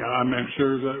fine. Yeah, I'm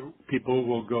sure that people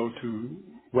will go to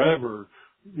whatever,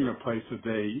 place that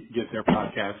they get their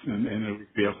podcast and it'll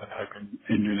be able to type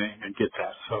in your name and get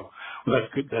that. So well,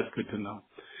 that's good. That's good to know.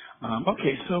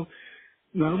 Okay, so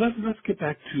now let's get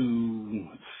back to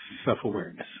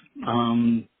self-awareness.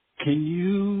 Can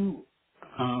you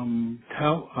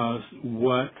tell us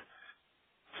what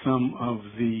some of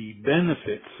the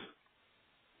benefits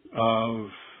of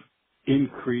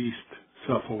increased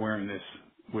self-awareness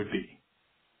would be?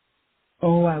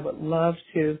 Oh, I would love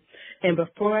to. And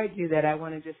before I do that, I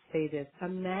want to just say this.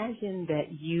 Imagine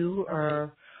that you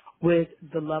are with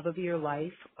the love of your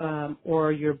life,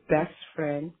 or your best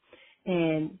friend,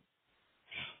 and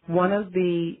one of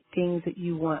the things that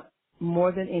you want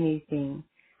more than anything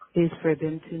is for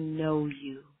them to know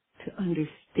you, to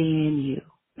understand you,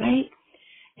 right?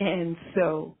 And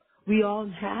so we all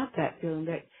have that feeling,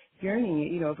 that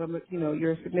yearning. If I'm,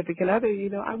 your significant other,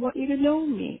 I want you to know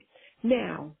me.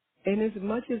 Now, and as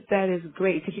much as that is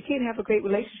great, because you can't have a great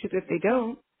relationship if they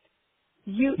don't,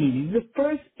 the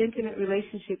first intimate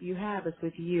relationship you have is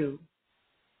with you.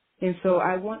 And so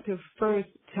I want to first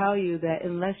tell you that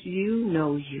unless you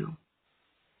know you,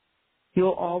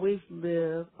 you'll always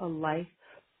live a life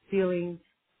feeling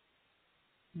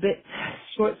bit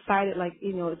short-sighted, like,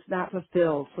 it's not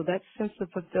fulfilled. So that sense of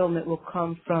fulfillment will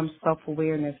come from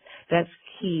self-awareness. That's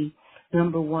key,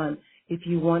 number one. If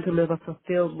you want to live a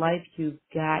fulfilled life, you've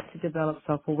got to develop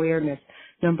self-awareness.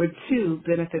 Number two,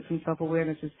 benefit from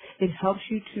self-awareness is it helps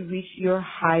you to reach your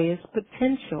highest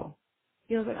potential.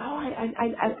 Like,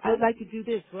 I'd like to do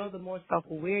this. Well, the more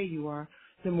self-aware you are,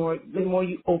 the more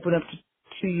you open up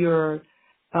to your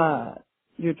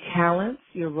talents,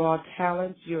 your raw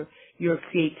talents, your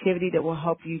creativity that will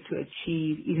help you to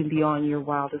achieve even beyond your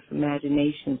wildest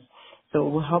imaginations. So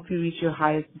it will help you reach your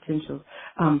highest potentials.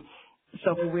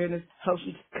 Self-awareness helps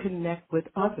you to connect with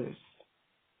others.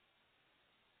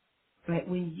 Right?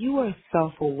 When you are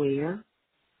self-aware,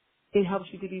 it helps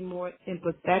you to be more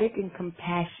empathetic and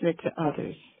compassionate to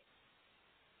others.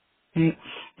 Right?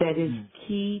 That is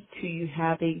key to you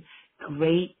having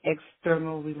great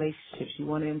external relationships. You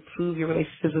want to improve your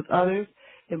relationships with others,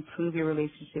 improve your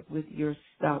relationship with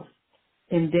yourself.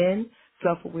 And then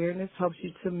self-awareness helps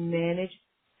you to manage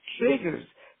triggers,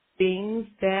 things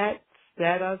that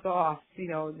set us off,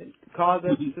 that cause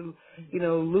us to,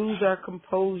 lose our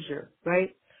composure,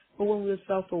 right? But when we're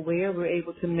self-aware, we're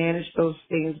able to manage those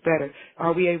things better.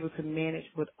 Are we able to manage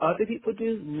what other people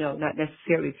do? No, not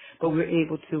necessarily. But we're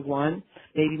able to, one,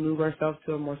 maybe move ourselves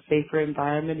to a more safer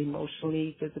environment,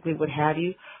 emotionally, physically, what have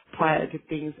you, prior to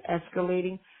things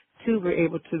escalating. Two, we're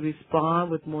able to respond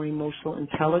with more emotional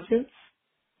intelligence,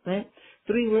 right?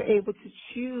 Three, we're able to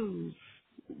choose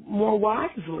more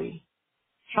wisely.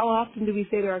 How often do we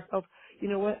say to ourselves, you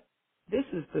know what? This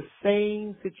is the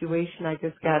same situation I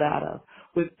just got out of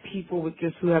with people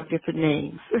who have different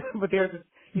names. But there's,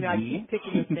 I keep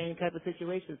picking the same type of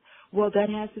situations. Well, that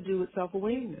has to do with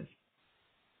self-awareness,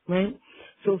 right?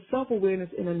 So self-awareness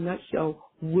in a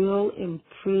nutshell will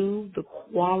improve the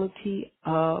quality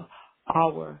of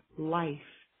our life,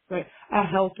 right? Our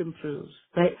health improves,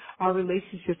 right? Our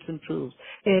relationships improves,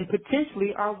 and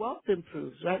potentially our wealth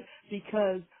improves, right?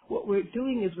 Because what we're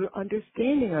doing is we're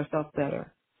understanding ourselves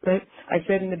better, right? I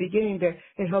said in the beginning that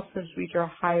it helps us reach our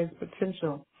highest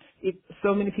potential.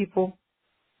 So many people,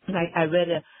 and I read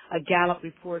a Gallup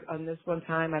report on this one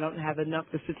time. I don't have enough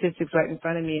the statistics right in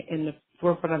front of me in the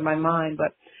forefront of my mind,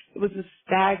 but it was a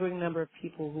staggering number of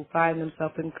people who find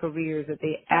themselves in careers that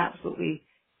they absolutely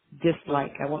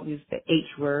dislike. I won't use the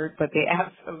H word, but they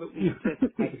absolutely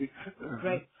dislike,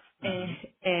 right?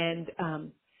 And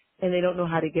they don't know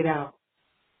how to get out.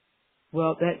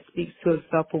 Well, that speaks to a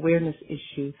self-awareness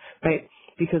issue, right?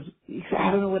 Because you say, I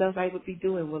don't know what else I would be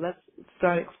doing. Well, let's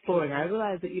start exploring. I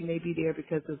realize that you may be there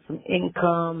because of some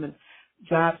income and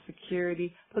job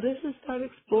security, but let's just start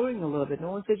exploring a little bit.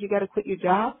 No one says you got to quit your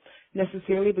job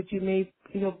necessarily, but you may,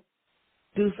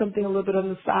 do something a little bit on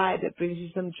the side that brings you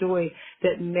some joy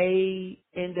that may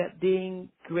end up being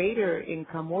greater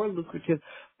income, more lucrative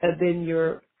than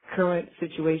your current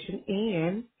situation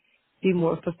and be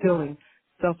more fulfilling.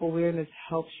 Self-awareness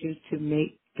helps you to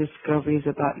make discoveries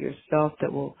about yourself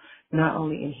that will not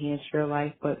only enhance your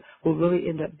life, but will really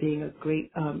end up being a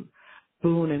great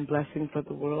boon and blessing for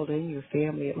the world and your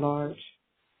family at large.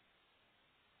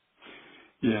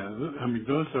 Yeah, I mean,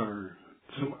 those are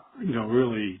some,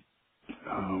 really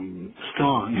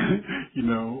strong,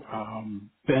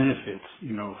 benefits,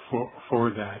 for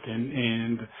that.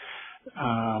 And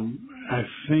I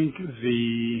think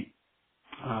the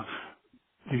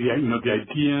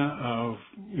idea of,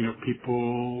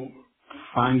 people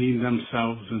finding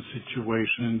themselves in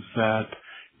situations that,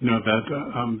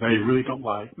 they really don't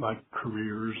like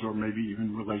careers or maybe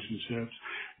even relationships,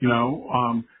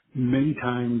 many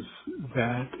times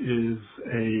that is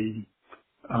a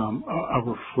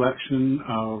reflection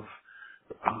of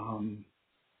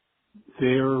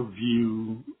their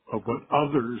view of what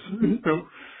others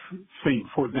think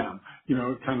for them.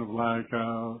 Kind of like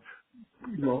a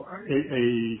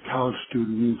college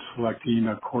student selecting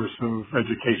a course of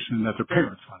education that their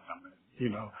parents want them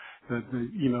in.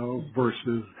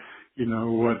 Versus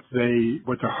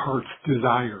what their heart's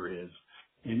desire is,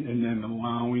 and then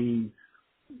allowing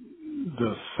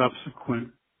the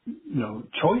subsequent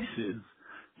choices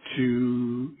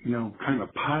to, kind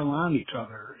of pile on each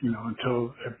other,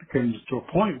 until it becomes to a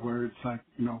point where it's like,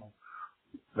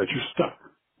 that you're stuck,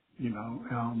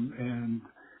 and,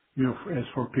 as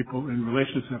for people in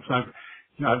relationships,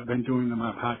 I've been doing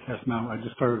my podcast now. I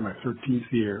just started my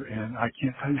 13th year, and I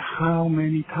can't tell you how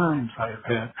many times I have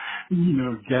had,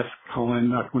 guests call in,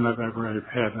 not whenever I've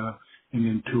had an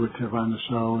intuitive on the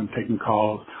show and taking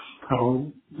calls,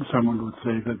 how someone would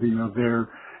say that, they're,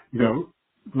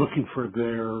 looking for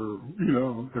their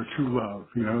true love,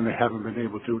 and they haven't been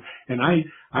able to. And I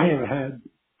have had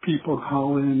people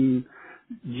call in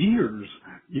years,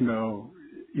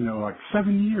 like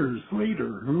 7 years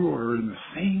later who are in the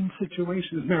same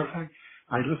situation. As a matter of fact,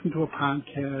 I listened to a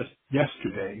podcast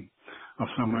yesterday of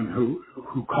someone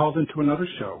who called into another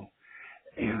show,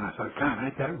 and I thought,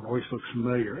 God, that voice looks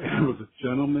familiar. And it was a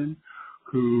gentleman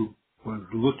who was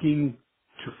looking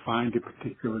to find a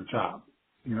particular job,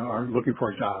 or looking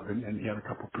for a job, and he had a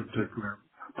couple particular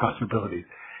possibilities.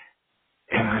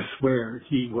 And I swear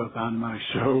he was on my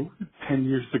show 10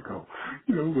 years ago,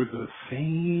 with the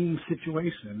same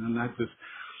situation. And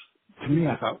to me,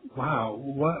 I thought, wow,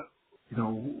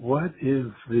 what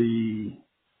is the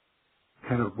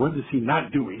kind of, what is he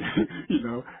not doing?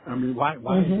 I mean, why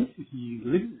is he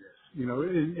living this?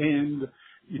 And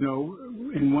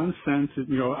in one sense,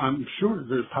 I'm sure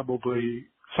there's probably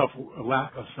a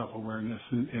lack of self-awareness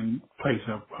and plays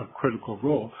a critical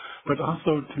role. But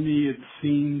also, to me, it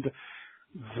seemed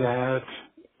that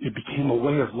it became a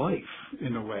way of life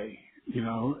in a way,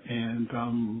 and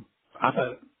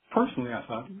personally, I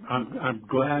thought, I'm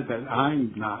glad that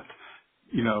I'm not,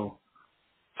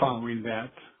 following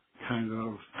that kind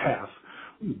of path.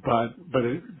 But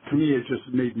to me, it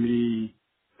just made me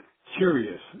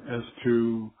curious as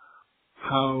to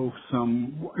how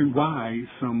and why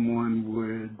someone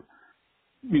would,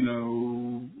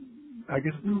 I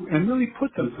guess, and really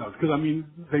put themselves, because I mean,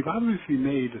 they've obviously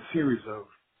made a series of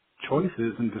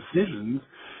choices and decisions,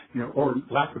 or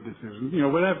lack of decisions,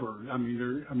 whatever. I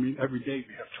mean, every day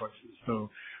we have choices, so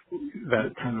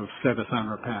that kind of set us on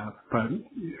our path. But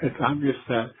it's obvious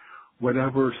that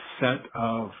whatever set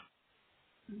of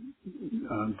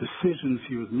decisions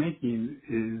he was making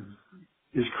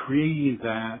is creating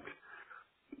that,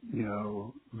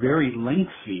 very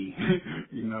lengthy,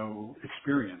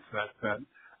 experience that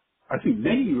I think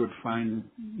many would find,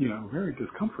 very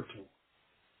discomforting.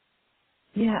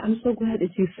 Yeah, I'm so glad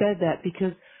that you said that,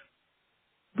 because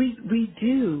we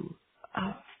do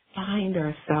uh, find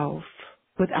ourselves,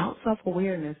 without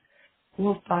self-awareness,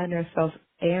 we'll find ourselves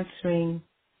answering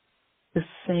the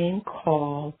same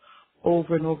call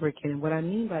over and over again. And what I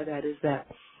mean by that is that,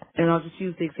 and I'll just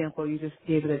use the example you just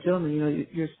gave of that gentleman,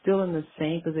 you're still in the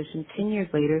same position 10 years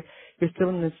later, you're still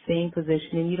in the same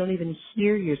position, and you don't even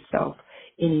hear yourself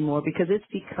anymore because it's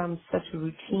become such a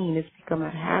routine, it's become a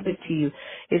habit to you,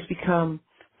 it's become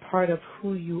part of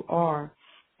who you are.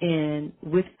 And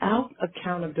without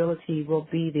accountability will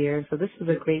be there. So this is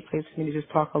a great place for me to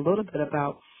just talk a little bit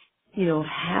about,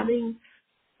 having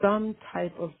some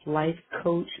type of life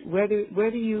coach, whether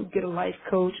you get a life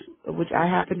coach, which I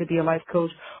happen to be a life coach,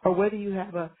 or whether you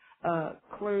have a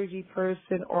clergy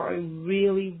person or a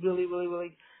really, really, really,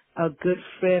 really a good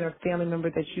friend or family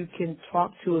member that you can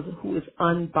talk to who is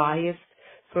unbiased.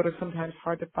 Sort of sometimes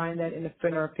hard to find that in a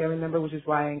friend or a family member, which is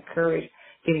why I encourage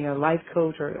getting a life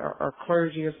coach or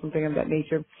clergy or something of that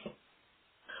nature.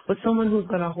 But someone who's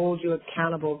going to hold you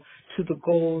accountable to the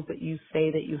goals that you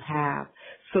say that you have,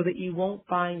 so that you won't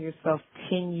find yourself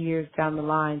 10 years down the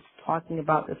line talking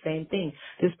about the same thing.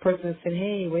 This person said,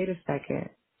 hey, wait a second.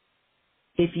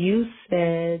 If you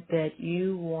said that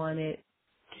you wanted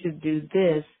to do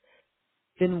this,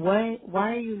 then why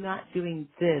are you not doing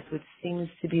this, which seems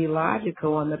to be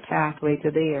logical on the pathway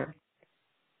to there?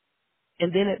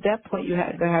 And then at that point you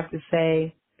have to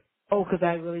say, oh, because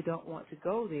I really don't want to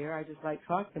go there. I just like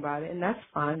talking about it, and that's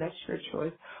fine. That's your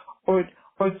choice. Or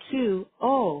two,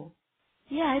 oh,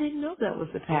 yeah, I didn't know that was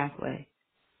the pathway.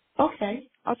 Okay,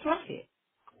 I'll try it.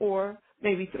 Or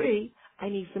maybe three, I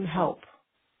need some help.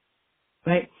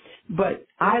 Right? But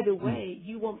either way,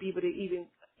 you won't be able to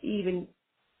even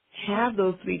have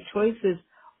those three choices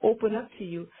open up to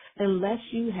you unless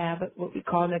you have what we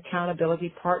call an accountability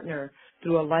partner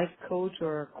through a life coach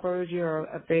or a clergy or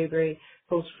a very, very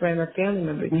close friend or family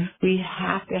member. Mm-hmm. We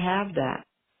have to have that.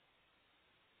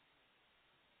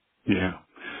 Yeah.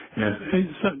 Yes.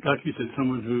 And so, like you said,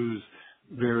 someone who's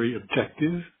very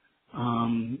objective,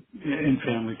 and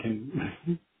family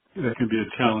that can be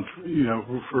a challenge,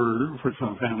 for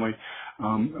some family.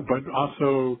 But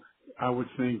also, I would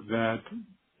think that,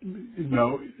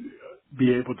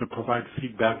 be able to provide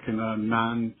feedback in a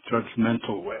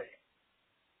non-judgmental way.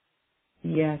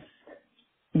 Yes.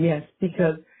 Yes,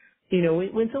 because,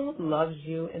 when someone loves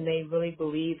you and they really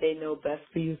believe they know best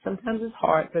for you, sometimes it's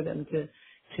hard for them to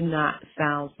not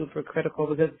sound super critical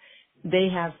because they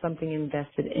have something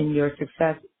invested in your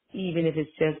success, even if it's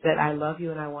just that I love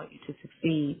you and I want you to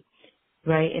succeed,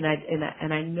 right? And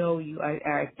I know you.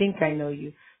 I think I know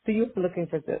you. So you're looking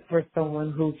for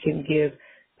someone who can give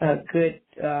a good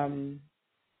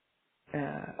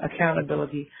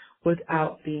accountability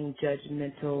without being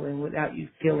judgmental and without you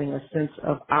feeling a sense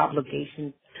of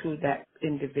obligation to that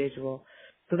individual.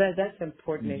 So that's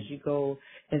important as you go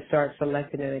and start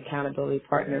selecting an accountability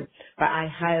partner. But I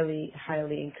highly,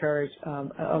 highly encourage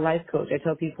a life coach. I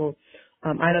tell people,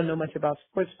 I don't know much about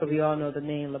sports, but we all know the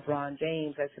name LeBron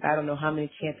James. I said, I don't know how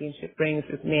many championship rings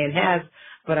this man has,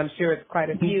 but I'm sure it's quite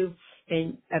a few.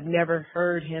 And I've never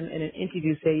heard him in an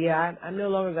interview say, yeah, I'm no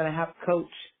longer going to have a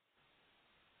coach,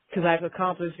 because I've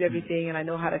accomplished everything and I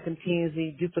know how to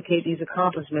continuously duplicate these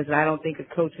accomplishments, and I don't think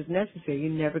a coach is necessary.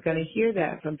 You're never going to hear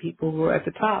that from people who are at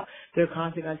the top. They're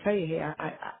constantly going to tell you, hey,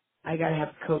 I got to have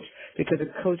a coach because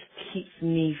a coach keeps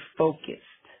me focused.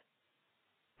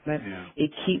 Right? Yeah.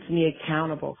 It keeps me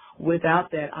accountable.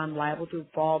 Without that, I'm liable to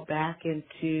fall back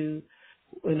into,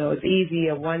 it's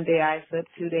easy. One day I slip,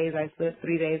 2 days I slip,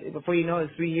 3 days. Before you know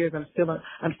it, 3 years, I'm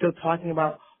still talking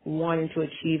about wanting to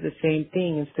achieve the same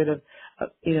thing instead of,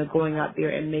 going out there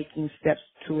and making steps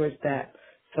towards that.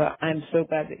 So I'm so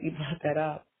glad that you brought that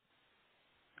up.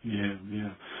 Yeah,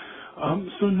 yeah.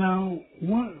 So now,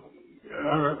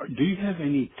 do you have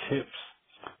any tips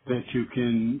that you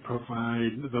can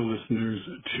provide the listeners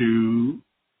to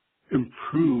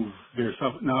improve their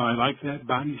self? Now, I like that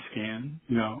body scan,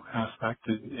 aspect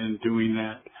and doing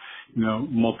that,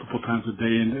 multiple times a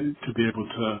day, and to be able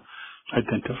to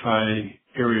identify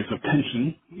areas of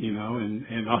tension,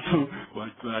 and also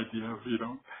like the idea of you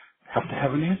don't have to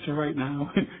have an answer right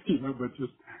now, but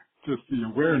just the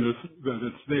awareness that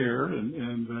it's there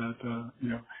and that,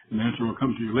 an answer will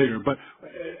come to you later. But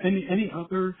any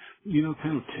other,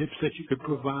 kind of tips that you could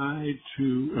provide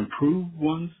to improve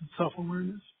one's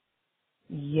self-awareness?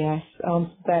 Yes,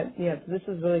 this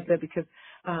is really good because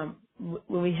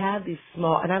when we have these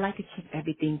small, and I like to keep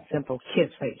everything simple,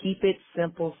 kids, right? Keep it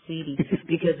simple, CD,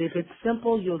 because if it's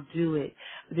simple, you'll do it.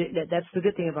 That's the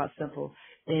good thing about simple.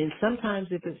 And sometimes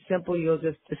if it's simple, you'll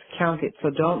just discount it. So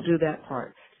don't do that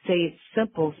part. Say it's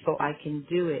simple so I can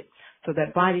do it. So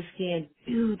that body scan,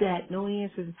 do that, no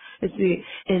answers,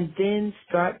 and then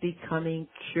start becoming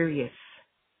curious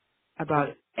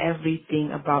about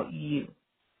everything about you.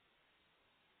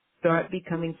 Start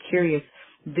becoming curious.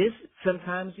 This,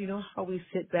 sometimes, you know how we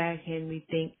sit back and we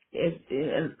think,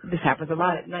 this happens a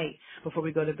lot at night before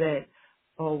we go to bed.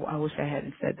 Oh, I wish I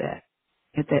hadn't said that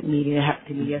at that meeting. It happened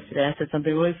to me yesterday. I said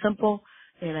something really simple,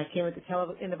 and I came at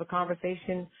the end of a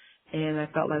conversation, and I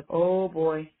felt like, oh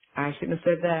boy, I shouldn't have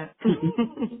said that.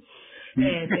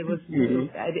 And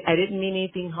I didn't mean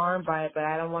anything harm by it, but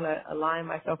I don't want to align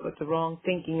myself with the wrong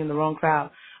thinking in the wrong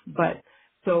crowd. But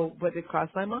it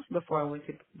crossed my mind before I went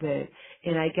to bed,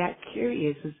 and I got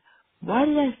curious. Why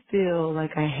did I feel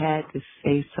like I had to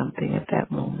say something at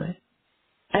that moment?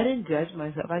 I didn't judge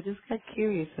myself. I just got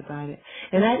curious about it.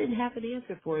 And I didn't have an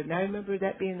answer for it. And I remember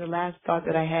that being the last thought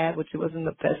that I had, which it wasn't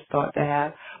the best thought to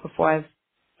have before I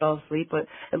fell asleep, but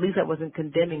at least I wasn't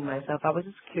condemning myself. I was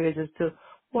just curious as to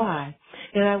why.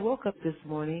 And I woke up this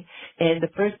morning, and the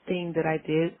first thing that I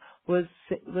did was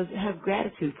have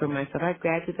gratitude for myself. I had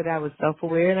gratitude that I was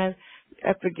self-aware, and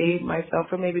I forgave myself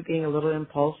for maybe being a little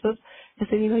impulsive. I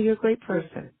said, you're a great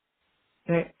person.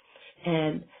 Right?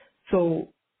 And so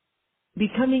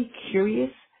becoming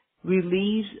curious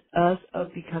relieves us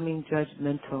of becoming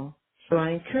judgmental. So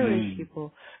I encourage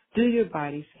people, do your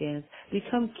body scans.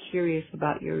 Become curious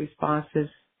about your responses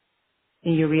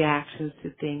and your reactions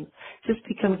to things. Just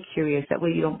become curious. That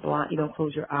way you don't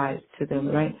close your eyes to them,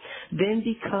 right? Then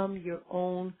become your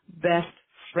own best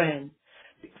friend.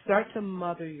 Start to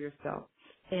mother yourself.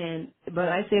 And when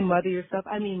I say mother yourself,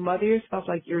 I mean mother yourself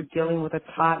like you're dealing with a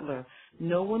toddler.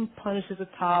 No one punishes a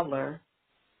toddler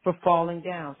for falling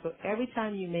down. So every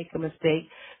time you make a mistake,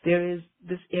 there is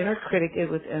this inner critic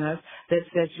within us that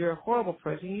says you're a horrible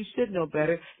person. You should know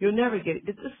better. You'll never get it.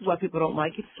 This is why people don't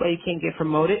like you. This is why you can't get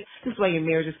promoted. This is why your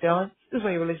marriage is failing. This is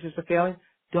why your relationships are failing.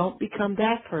 Don't become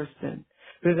that person.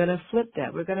 We're going to flip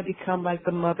that. We're going to become like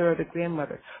the mother or the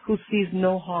grandmother who sees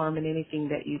no harm in anything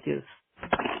that you do.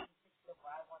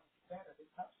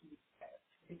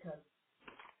 Because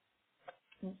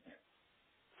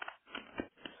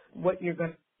what you're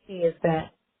going to see is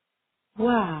that,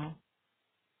 wow,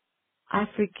 I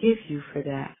forgive you for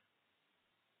that.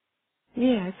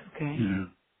 Yeah, it's okay. Yeah.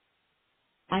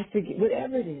 I forgive,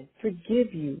 whatever it is,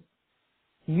 forgive you.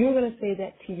 You're going to say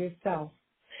that to yourself.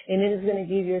 And it is going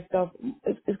to give yourself,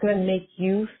 it's going to make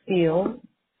you feel,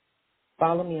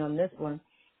 follow me on this one,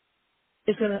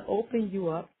 it's going to open you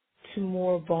up to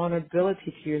more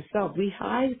vulnerability to yourself. We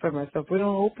hide from ourselves. We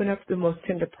don't open up the most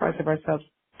tender parts of ourselves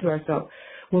to ourselves.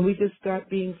 When we just start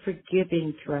being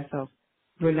forgiving to ourselves,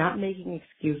 we're not making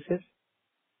excuses.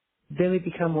 Then we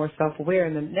become more self-aware.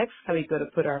 And the next time we go to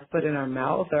put our foot in our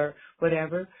mouth or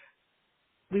whatever,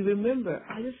 we remember,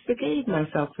 I just forgave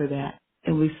myself for that.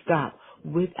 And we stop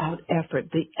without effort.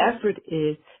 The effort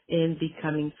is in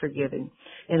becoming forgiving.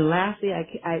 And lastly,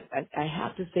 I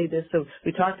have to say this. So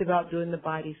we talked about doing the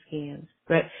body scans,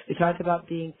 right? We talked about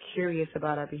being curious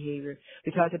about our behavior.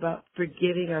 We talked about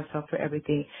forgiving ourselves for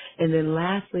everything. And then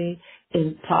lastly,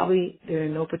 and probably they're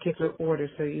in no particular order,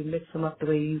 so you mix them up the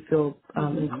way you feel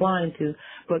inclined to,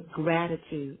 but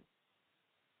gratitude.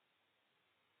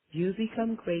 You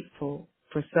become grateful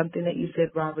for something that you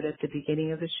said, Robert, at the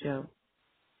beginning of the show,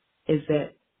 is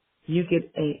that you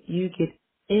get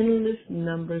endless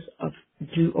numbers of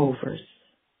do-overs.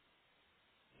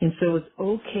 And so it's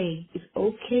okay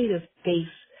to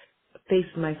face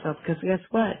myself, because guess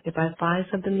what? If I find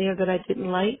something there that I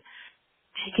didn't like,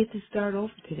 I get to start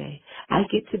over today. I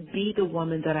get to be the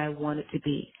woman that I wanted to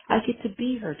be. I get to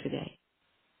be her today.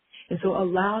 And so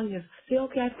allowing us, say,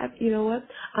 okay, you know what?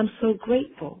 I'm so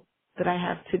grateful that I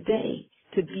have today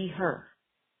to be her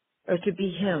or to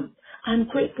be him. I'm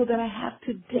grateful that I have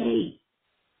today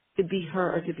to be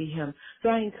her or to be him. So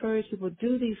I encourage people,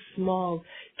 do these small,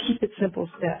 keep it simple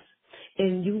steps,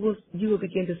 and you will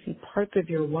begin to see parts of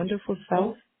your wonderful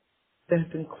self that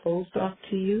have been closed off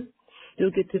to you.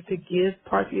 You'll get to forgive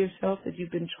parts of yourself that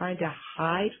you've been trying to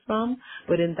hide from,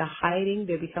 but in the hiding,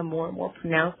 they become more and more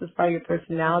pronounced as part of your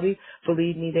personality.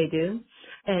 Believe me, they do.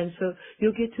 And so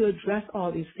you'll get to address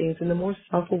all these things. And the more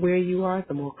self-aware you are,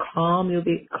 the more calmly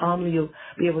you'll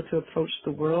be able to approach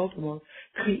the world. The more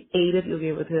creative you'll be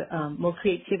able to, more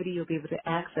creativity you'll be able to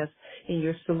access in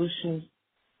your solutions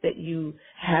that you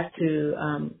have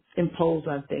to impose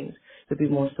on things. You'll be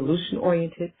more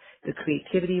solution-oriented. The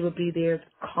creativity will be there.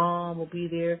 The calm will be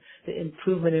there. The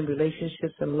improvement in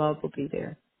relationships and love will be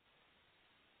there.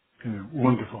 Yeah,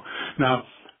 wonderful. Now,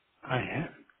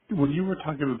 when you were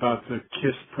talking about the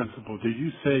KISS principle, did you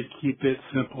say keep it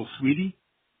simple, sweetie?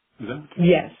 Is that what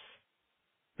you Yes.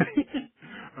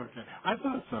 said? Okay, I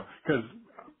thought so because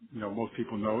most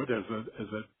people know it as a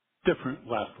different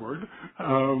last word,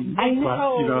 I but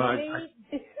know, I right?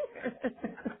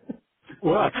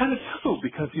 well, I kind of chuckled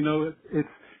because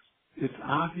it's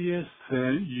obvious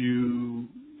that you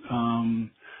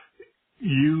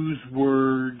use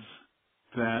words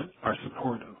that are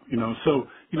supportive. So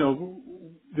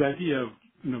the idea of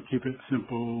keep it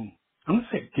simple. I don't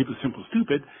say keep it simple,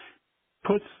 stupid.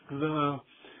 Puts the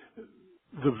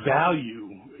value,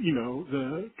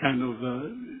 the kind of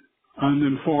the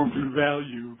uninformed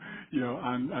value,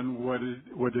 on what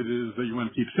it is that you want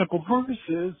to keep simple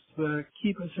versus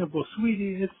keep it simple,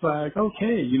 sweetie. It's like,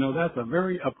 okay, that's a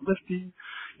very uplifting,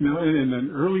 and then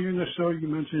earlier in the show you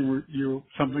mentioned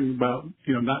something about,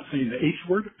 not saying the H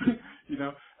word,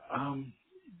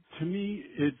 to me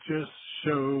it just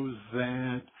shows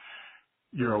that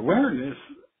your awareness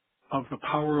of the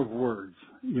power of words,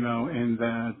 and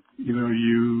that,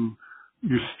 you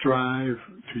strive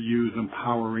to use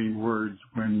empowering words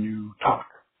when you talk.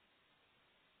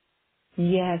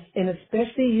 Yes, and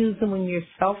especially use them when you're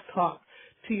self-talk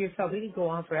to yourself. We can go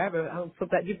on forever. I'm so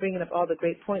glad you're bringing up all the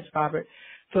great points, Robert.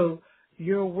 So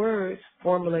your words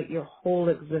formulate your whole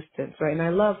existence, right? And I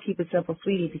love keep it simple,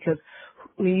 sweetie, because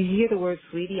when you hear the word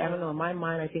sweetie, I don't know, in my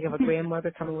mind I think of a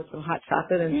grandmother coming with some hot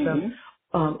chocolate and some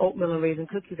oatmeal and raisin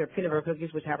cookies or peanut butter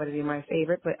cookies, which happen to be my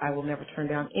favorite, but I will never turn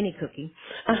down any cookie.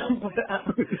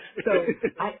 So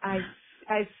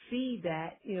I see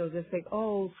that, just like,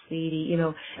 oh, sweetie,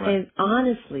 Right. and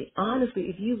honestly,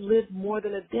 if you've lived more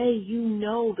than a day, you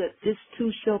know that this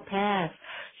too shall pass.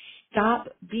 Stop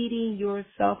beating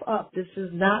yourself up. This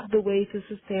is not the way to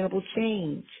sustainable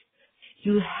change.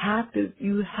 You have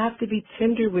to be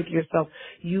tender with yourself.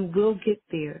 You will get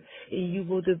there, and you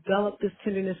will develop this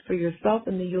tenderness for yourself,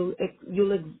 and then you'll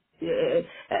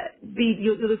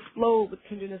explode with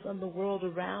tenderness on the world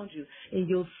around you, and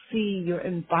you'll see your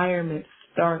environment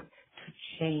start to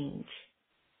change.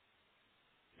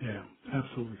 Yeah,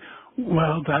 absolutely.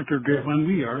 Well, Dr. Dravon,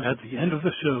 we are at the end of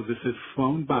the show. This has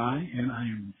flown by, and I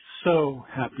am so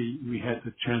happy we had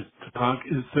the chance to talk.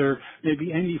 Is there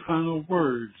maybe any final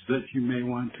words that you may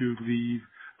want to leave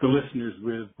the listeners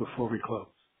with before we close?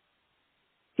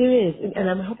 There is, and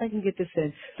I hope I can get this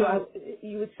in. So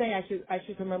you would say I should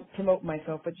promote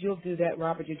myself, but you'll do that,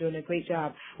 Robert. You're doing a great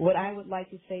job. What I would like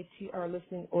to say to our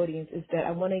listening audience is that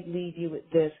I want to leave you with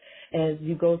this as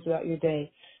you go throughout your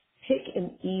day. Pick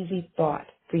an easy thought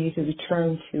for you to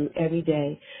return to every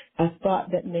day, a thought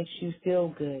that makes you feel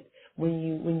good when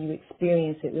you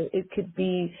experience it. It could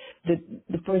be the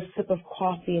first sip of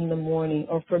coffee in the morning,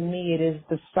 or for me it is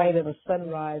the sight of a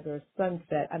sunrise or a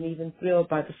sunset. I'm even thrilled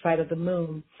by the sight of the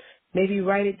moon. Maybe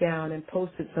write it down and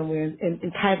post it somewhere and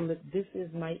entitle it, "This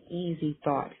is my easy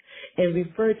thought," and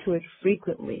refer to it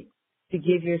frequently to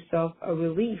give yourself a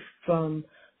relief from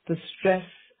the stress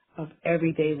of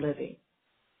everyday living.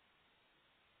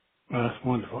 Well, that's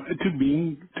wonderful. To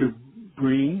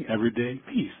bring everyday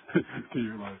peace to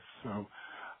your life. So,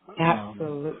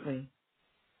 Absolutely.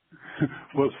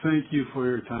 well, thank you for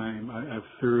your time. I've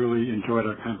thoroughly enjoyed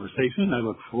our conversation. I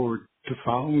look forward to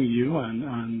following you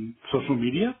on social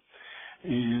media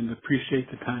and appreciate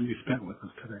the time you spent with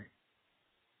us today.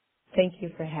 Thank you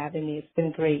for having me. It's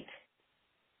been great.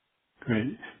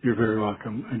 Great. You're very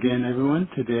welcome. Again, everyone,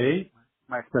 today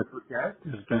my special guest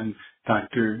has been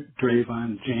Dr.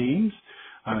 Dravon James,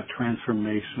 a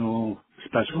transformational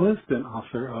specialist and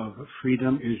author of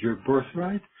Freedom is Your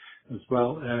Birthright, as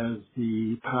well as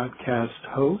the podcast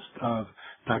host of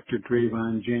Dr.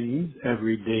 Dravon James,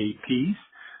 Everyday Peace.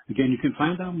 Again, you can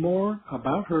find out more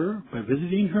about her by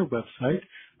visiting her website,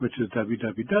 which is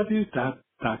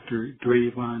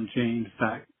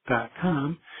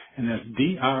www.drdravonjames.com, and that's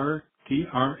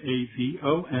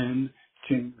DRDRAVON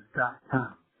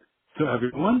James.com. So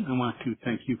everyone, I want to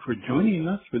thank you for joining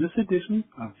us for this edition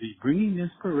of the Bringing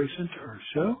Inspiration to Earth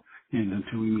show. And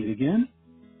until we meet again,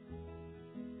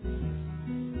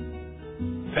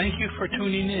 thank you for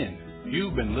tuning in.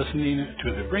 You've been listening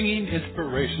to the Bringing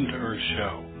Inspiration to Earth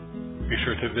show. Be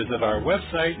sure to visit our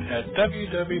website at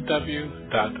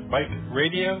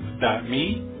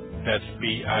www.biteradio.me. That's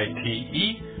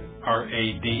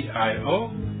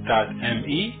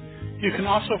BITERADIO.me. You can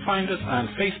also find us on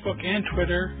Facebook and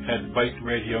Twitter at Byte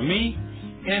Radio Me,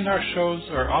 and our shows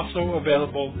are also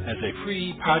available as a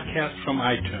free podcast from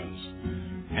iTunes.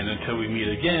 And until we meet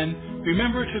again,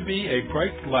 remember to be a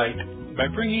bright light by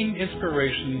bringing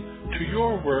inspiration to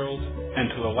your world and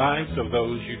to the lives of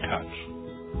those you touch.